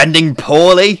 defending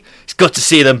poorly. It's good to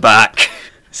see them back.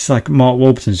 It's like Mark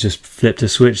Warburton's just flipped a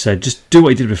switch, said, just do what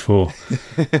you did before.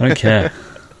 I don't care.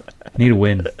 Need a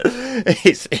win.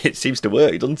 It seems to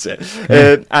work, doesn't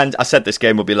it? And I said this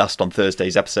game will be last on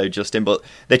Thursday's episode, Justin, but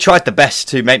they tried the best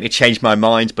to make me change my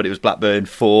mind, but it was Blackburn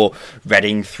 4,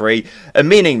 Reading 3. A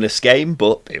meaningless game,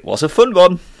 but it was a fun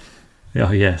one.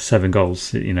 Oh yeah, 7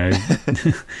 goals,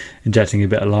 injecting a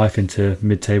bit of life into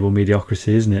mid-table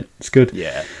mediocrity, isn't it? It's good.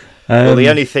 Yeah. Well, the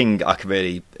only thing I can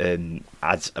really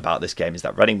add about this game is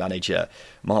that Reading manager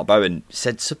Mark Bowen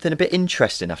said something a bit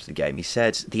interesting after the game. He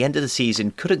said the end of the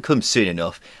season couldn't come soon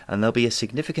enough, and there'll be a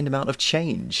significant amount of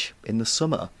change in the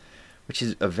summer, which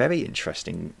is a very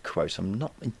interesting quote. I'm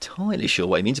not entirely sure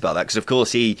what he means about that, because of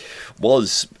course he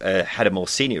had a more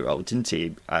senior role, didn't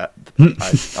he?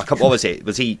 What was it?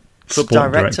 Was he club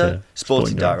director?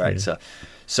 Sporting director. Yeah.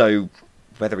 So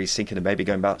whether he's thinking of maybe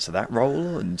going back to that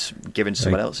role and giving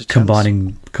someone else a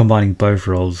chance. Combining both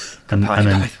roles and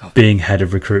then being head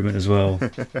of recruitment as well.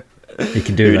 He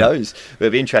can do Who knows?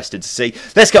 We'll be interested to see.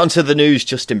 Let's get on to the news,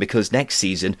 Justin, because next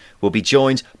season we'll be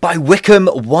joined by Wycombe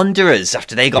Wanderers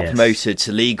after they got promoted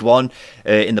to League One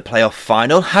in the playoff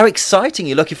final. How exciting.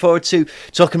 You're looking forward to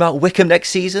talking about Wycombe next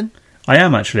season? I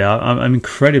am, actually. I'm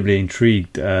incredibly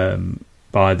intrigued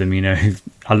by them.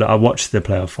 I watched the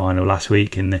playoff final last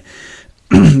week, and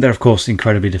they're of course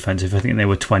incredibly defensive. I think they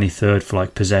were 23rd for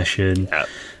possession,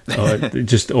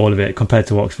 just all of it compared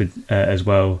to Oxford as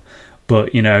well.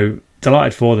 But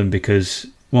delighted for them, because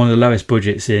one of the lowest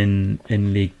budgets in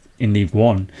League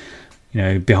One,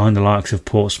 behind the likes of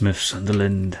Portsmouth,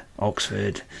 Sunderland,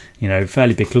 Oxford,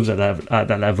 fairly big clubs at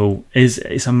that level,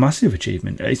 it's a massive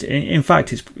achievement. In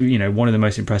fact, it's one of the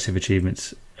most impressive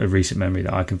achievements of recent memory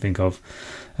that I can think of.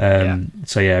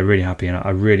 So really happy, and I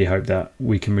really hope that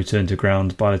we can return to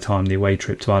ground by the time the away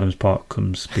trip to Adams Park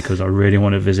comes, because I really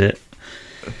want to visit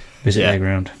their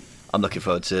ground. I'm looking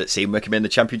forward to seeing Wycombe in the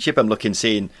Championship. I'm looking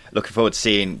forward to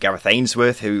seeing Gareth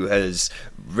Ainsworth, who has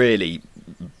really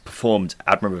performed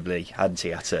admirably, hadn't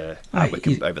he, at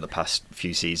Wycombe over the past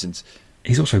few seasons.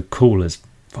 He's also cool as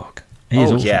fuck. He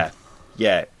is awesome.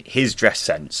 yeah, his dress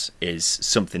sense is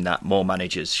something that more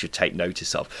managers should take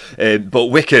notice of. But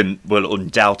Wycombe will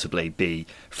undoubtedly be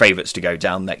favourites to go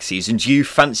down next season. Do you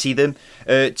fancy them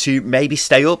to maybe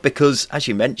stay up? Because, as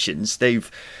you mentioned,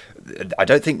 I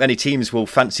don't think many teams will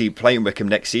fancy playing Wycombe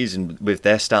next season with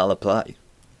their style of play.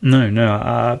 No,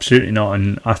 absolutely not.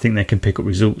 And I think they can pick up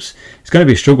results. It's going to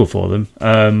be a struggle for them,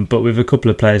 but with a couple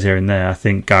of players here and there, I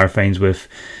think Gareth Ainsworth,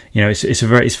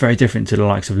 it's very different to the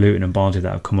likes of Luton and Barnsley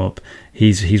that have come up.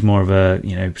 He's more of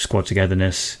a squad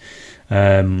togetherness,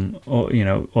 all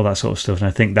that sort of stuff. And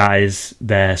I think that is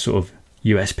their sort of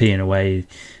USP in a way.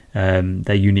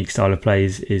 Their unique style of play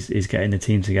is getting the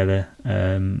team together.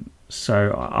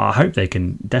 So I hope they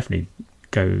can definitely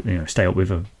go, stay up with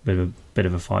a bit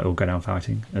of a fight or go down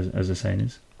fighting, as the saying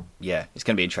is. Yeah, it's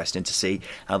going to be interesting to see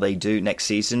how they do next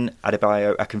season.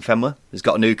 Adebayo Akinfenwa has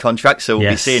got a new contract, so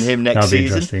we'll be seeing him next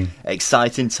season.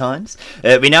 Exciting times.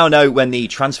 We now know when the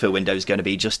transfer window is going to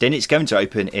be, Justin. It's going to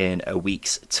open in a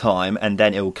week's time, and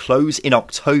then it will close in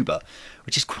October,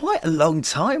 which is quite a long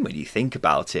time when you think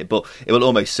about it. But it will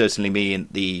almost certainly mean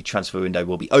the transfer window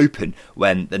will be open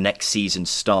when the next season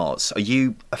starts. Are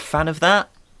you a fan of that?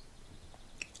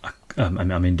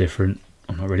 I'm indifferent.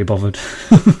 I'm not really bothered.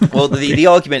 Well, the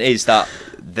argument is that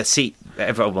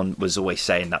everyone was always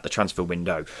saying that the transfer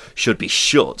window should be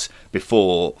shut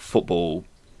before football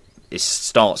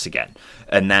starts again.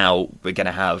 And now we're going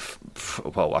to have,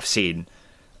 well, I've seen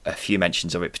a few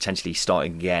mentions of it potentially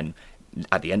starting again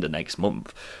at the end of next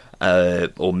month,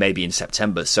 or maybe in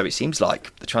September. So it seems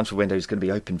like the transfer window is going to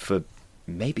be open for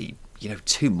maybe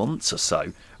 2 months or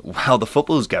so while the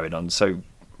football's going on. So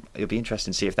it'll be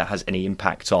interesting to see if that has any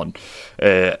impact on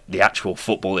the actual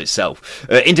football itself.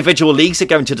 Individual leagues are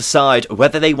going to decide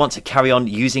whether they want to carry on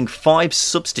using 5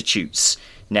 substitutes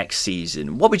next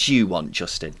season. What would you want,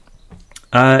 Justin?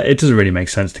 It doesn't really make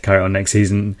sense to carry on next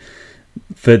season.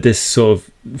 For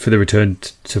the return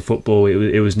to football,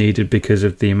 it was needed because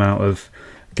of the amount of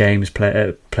games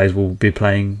players will be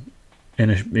playing in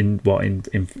a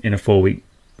 4-week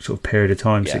sort of period of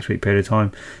time, 6-week period of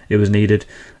time. It was needed.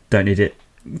 Don't need it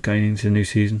going into the new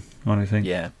season, I don't think.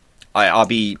 Yeah, I'll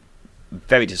be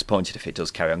very disappointed if it does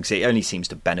carry on, because it only seems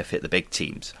to benefit the big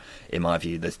teams, in my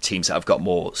view, the teams that have got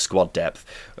more squad depth,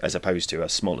 as opposed to a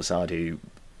smaller side who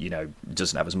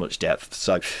doesn't have as much depth.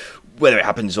 So whether it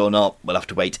happens or not, we'll have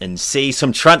to wait and see.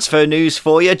 Some transfer news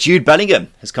for you. Jude Bellingham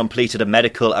has completed a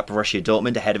medical at Borussia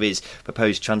Dortmund ahead of his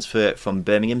proposed transfer from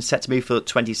Birmingham, set to move for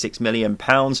 £26 million.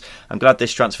 I'm glad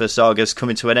this transfer saga is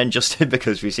coming to an end, Justin,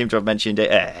 because we seem to have mentioned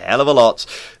it a hell of a lot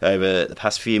over the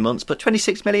past few months. But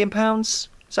 £26 million, is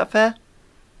that fair?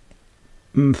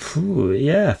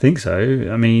 Yeah, I think so.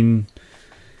 I mean,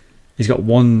 he's got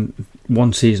one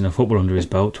season of football under his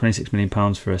belt. £26 million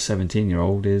for a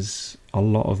 17-year-old is a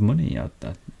lot of money.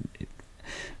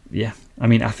 Yeah, I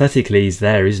mean, athletically he's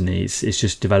there, isn't he? It's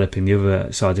just developing the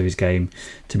other side of his game.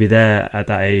 To be there at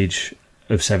that age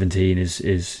of 17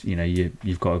 is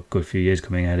you've got a good few years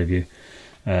coming ahead of you.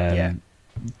 I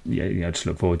just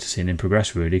look forward to seeing him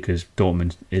progress, really, because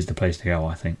Dortmund is the place to go,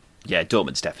 I think. Yeah,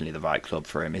 Dortmund's definitely the right club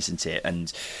for him, isn't it?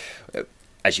 And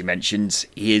as you mentioned,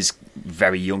 he is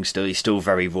very young still. He's still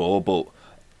very raw, but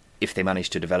if they manage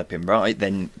to develop him right,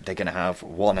 then they're going to have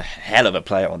one hell of a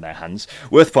player on their hands.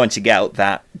 Worth pointing out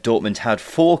that Dortmund had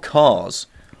 4 cars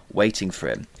waiting for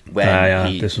him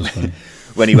when this was funny.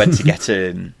 when he went to get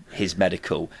his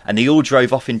medical, and they all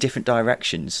drove off in different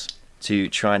directions to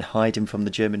try and hide him from the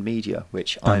German media,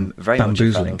 which I'm very much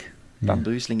a fan of.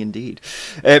 Bamboozling indeed.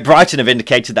 Brighton have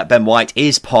indicated that Ben White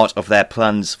is part of their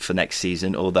plans for next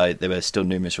season, although there are still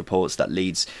numerous reports that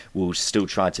Leeds will still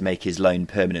try to make his loan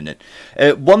permanent.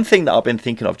 One thing that I've been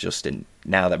thinking of, Justin,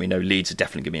 now that we know Leeds are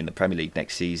definitely going to be in the Premier League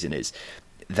next season, is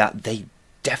that they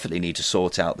definitely need to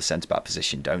sort out the centre-back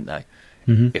position, don't they?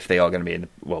 Mm-hmm. If they are going to be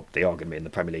they are going to be in the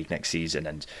Premier League next season,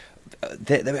 and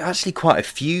there are actually quite a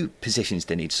few positions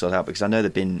they need to sort out, because I know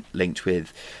they've been linked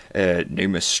with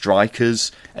numerous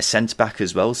strikers, a centre-back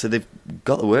as well, so they've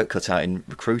got the work cut out in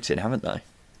recruiting, haven't they?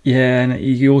 Yeah, and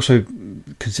you also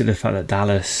consider the fact that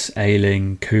Dallas,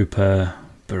 Ayling, Cooper,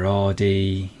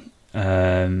 Berardi,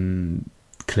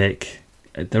 Click,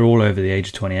 they're all over the age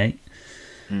of 28,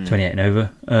 28 and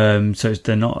over, so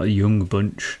they're not a young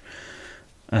bunch.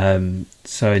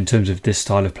 So in terms of this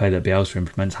style of play that Bielsa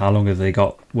implements, how long have they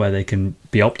got where they can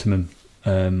be optimum,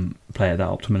 play at that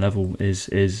optimum level is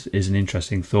an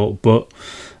interesting thought. But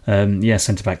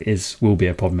centre-back will be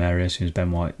a problem area as soon as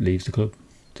Ben White leaves the club.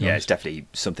 Yeah, it's definitely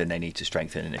something they need to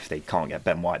strengthen, and if they can't get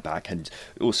Ben White back, and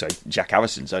also Jack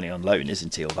Harrison's only on loan,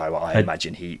 isn't he? Although I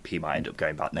imagine he might end up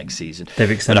going back next season.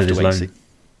 They've extended his loan.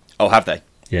 Oh, have they?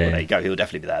 Yeah. Well, there you go. He'll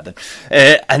definitely be there then.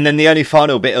 And then the only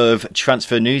final bit of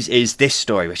transfer news is this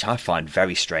story, which I find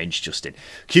very strange, Justin.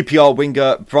 QPR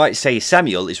winger Bright Say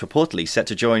Samuel is reportedly set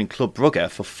to join Club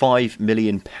Brugge for £5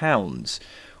 million,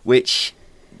 which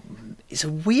is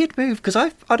a weird move because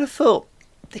I'd have thought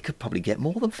they could probably get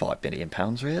more than £5 million,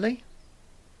 really.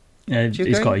 Yeah,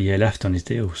 he's got a year left on his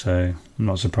deal, so I'm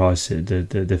not surprised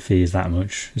that the fee is that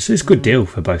much. It's a good deal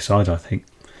for both sides, I think.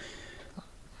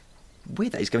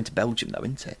 Weird that he's going to Belgium, though,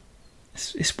 isn't it?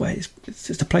 It's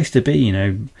just a place to be, you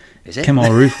know. Is it?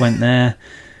 Kemal Roof went there.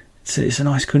 It's a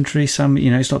nice country. It's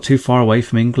not too far away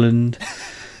from England.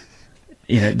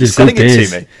 You know, there's good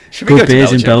beers. Good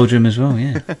beers in Belgium as well.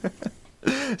 Yeah.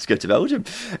 Let's go to Belgium.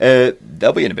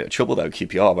 They'll be in a bit of trouble though,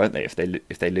 QPR, won't they,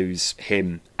 if they lose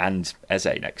him and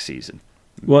Eze next season?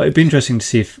 Well, it'd be interesting to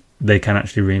see if they can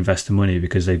actually reinvest the money,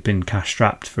 because they've been cash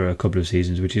strapped for a couple of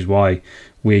seasons, which is why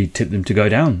we tipped them to go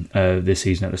down this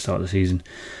season at the start of the season,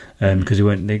 because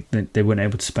they weren't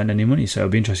able to spend any money. So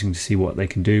it'll be interesting to see what they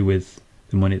can do with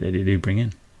the money that they do bring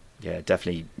in. Yeah,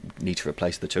 definitely need to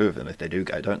replace the two of them if they do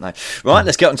go, don't they? Right,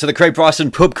 let's get on to the Craig Bryson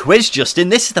pub quiz, Justin.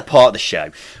 This is the part of the show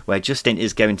where Justin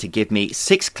is going to give me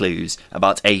 6 clues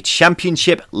about a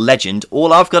Championship legend.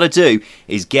 All I've got to do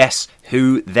is guess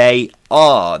who they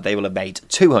are. They will have made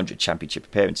 200 Championship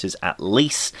appearances at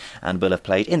least and will have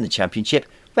played in the Championship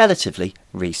relatively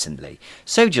recently.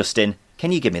 So, Justin,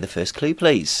 can you give me the first clue,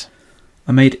 please?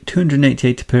 I made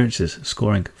 288 appearances,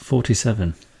 scoring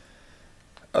 47.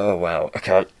 Oh, wow.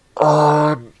 Okay.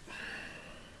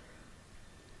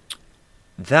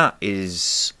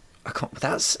 That's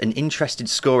an interesting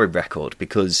scoring record,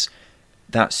 because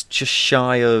that's just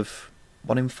shy of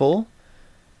 1 in 4.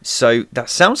 So that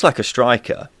sounds like a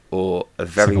striker, or a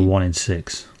very... It's like a 1 in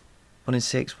 6. 1 in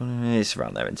 6? It's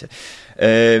around there, isn't it?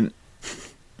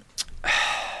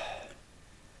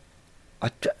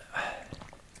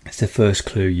 It's the first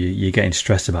clue. You're getting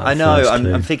stressed about. I know.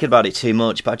 I'm thinking about it too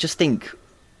much, but I just think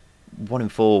 1 in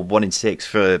 4, 1 in 6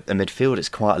 for a midfielder is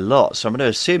quite a lot. So I'm going to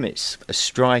assume it's a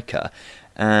striker,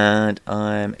 and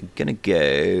I'm going to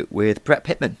go with Brett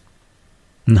Pittman.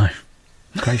 No,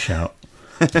 great shout.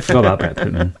 Forgot about Brett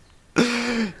Pittman.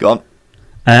 Go on.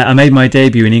 I made my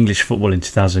debut in English football in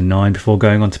 2009 before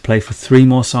going on to play for 3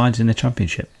 more sides in the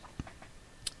Championship.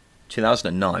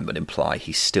 2009 would imply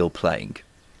he's still playing.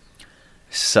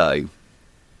 So,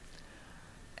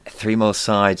 3 more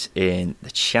sides in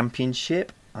the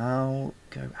Championship. I'll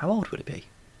go. How old would it be?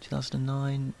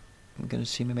 2009. I'm going to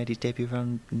assume he made his debut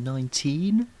around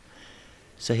 19.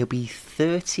 So he'll be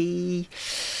 30.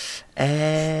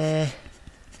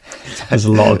 There's a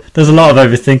lot of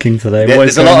overthinking today. Yeah,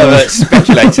 there's a lot of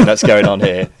speculating that's going on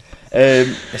here.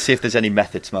 Let's see if there's any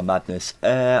method to my madness.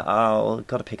 I've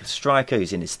got to pick a striker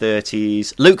who's in his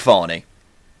 30s. Luke Varney.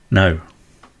 No.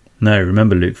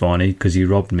 Remember Luke Varney, because you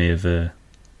robbed me of a...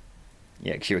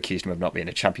 Yeah, because you accused him of not being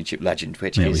a Championship legend,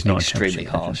 which is extremely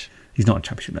harsh. He's not a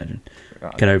Championship legend.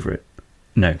 Right. Get over it.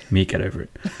 No, me get over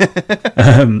it.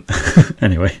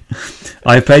 Anyway,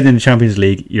 I have played in the Champions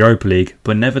League, Europa League,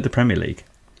 but never the Premier League.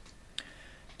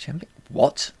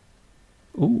 What?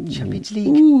 Ooh. Champions League?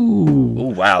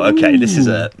 Oh, wow. Okay, this is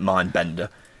a mind bender.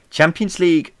 Champions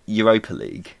League, Europa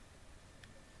League.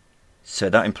 So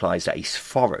that implies that he's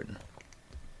foreign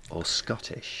or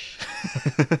Scottish.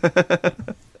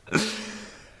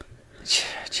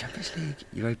 Champions League,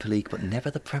 Europa League, but never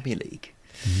the Premier League.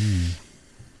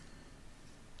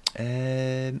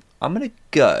 I'm going to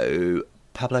go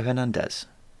Pablo Hernandez.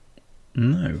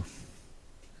 No.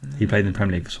 He played in the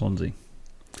Premier League for Swansea.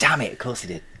 Damn it, of course he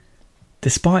did.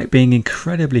 Despite being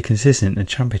incredibly consistent in the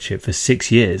Championship for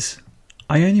 6 years,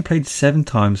 I only played 7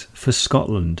 times for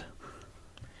Scotland.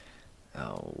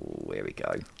 Oh, here we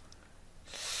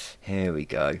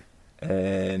go.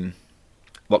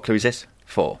 What clue is this?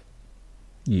 4.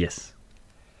 Yes.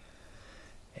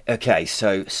 Okay,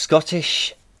 so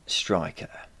Scottish striker.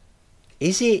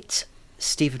 Is it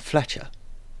Stephen Fletcher?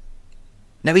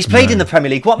 No, he's played in the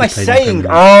Premier League. What am I saying?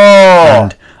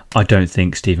 And I don't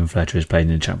think Stephen Fletcher has played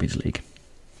in the Champions League.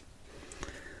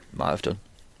 Might have done.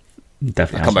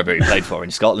 Definitely. I can't remember who he played for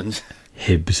in Scotland.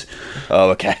 Hibs. Oh,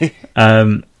 okay.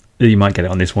 You might get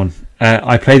it on this one.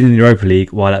 I played in the Europa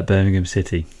League while at Birmingham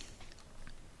City.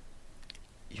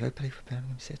 Europa League for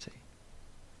Birmingham City?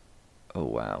 Oh,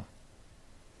 wow.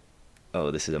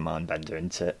 Oh, this is a mind bender,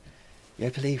 isn't it?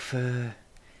 Europa League for...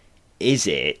 Is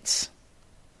it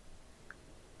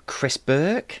Chris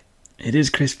Burke? It is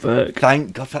Chris Burke.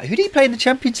 Thank God for that. Who did he play in the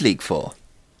Champions League for?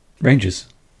 Rangers.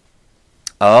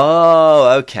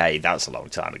 Oh, okay. That's a long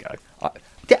time ago.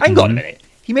 Hang on a minute.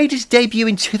 He made his debut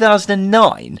in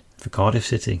 2009? For Cardiff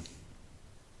City.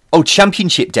 Oh,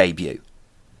 Championship debut?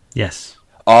 Yes.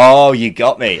 Oh, you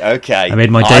got me. Okay. I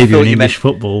made my debut in English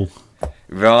football.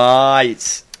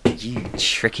 Right. You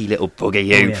tricky little bugger,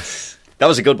 you. Oh, yes. That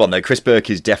was a good one, though. Chris Burke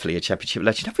is definitely a championship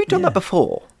legend. Have we done that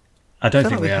before? I don't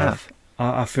think we have.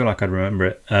 I feel like I'd remember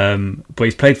it. But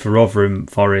he's played for Rotherham,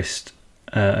 Forest,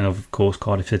 and of course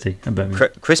Cardiff City and Birmingham.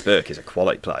 Chris Burke is a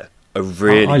quality player. A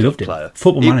really I loved good player. Him.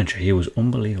 Football Manager, he was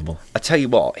unbelievable. I tell you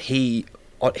what, his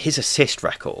assist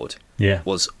record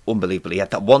was unbelievable. He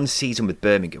had that one season with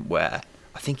Birmingham where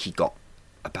I think he got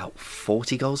about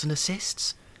 40 goals and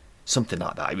assists. Something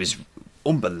like that. It was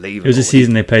unbelievable. It was a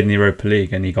season they played in the Europa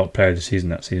League and he got player of the season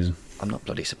that season. I'm not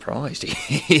bloody surprised.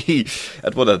 He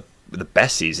had one of the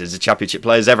best seasons a championship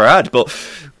player's ever had. But,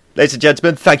 ladies and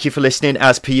gentlemen, thank you for listening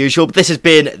as per usual. This has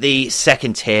been the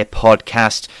Second Tier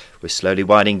Podcast. We're slowly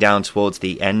winding down towards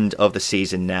the end of the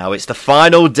season now. It's the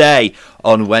final day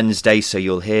on Wednesday, so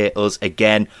you'll hear us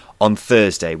again on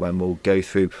Thursday when we'll go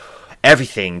through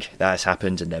everything that has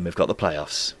happened, and then we've got the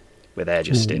playoffs. We're there,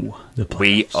 Justin.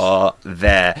 We are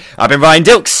there. I've been Ryan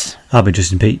Dilks. I've been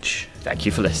Justin Peach. Thank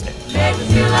you for listening. Make me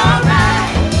feel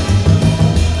alright.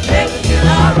 Make me feel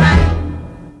alright.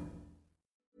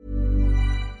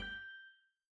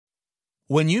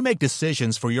 When you make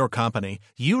decisions for your company,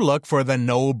 you look for the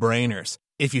no-brainers.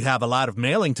 If you have a lot of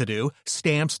mailing to do,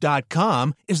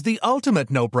 Stamps.com is the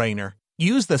ultimate no-brainer.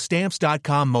 Use the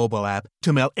Stamps.com mobile app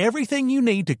to mail everything you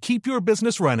need to keep your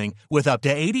business running with up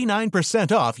to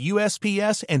 89% off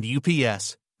USPS and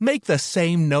UPS. Make the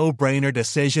same no-brainer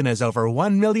decision as over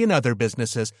 1 million other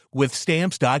businesses with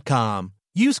Stamps.com.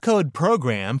 Use code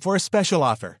PROGRAM for a special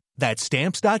offer. That's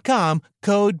Stamps.com,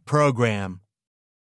 code PROGRAM.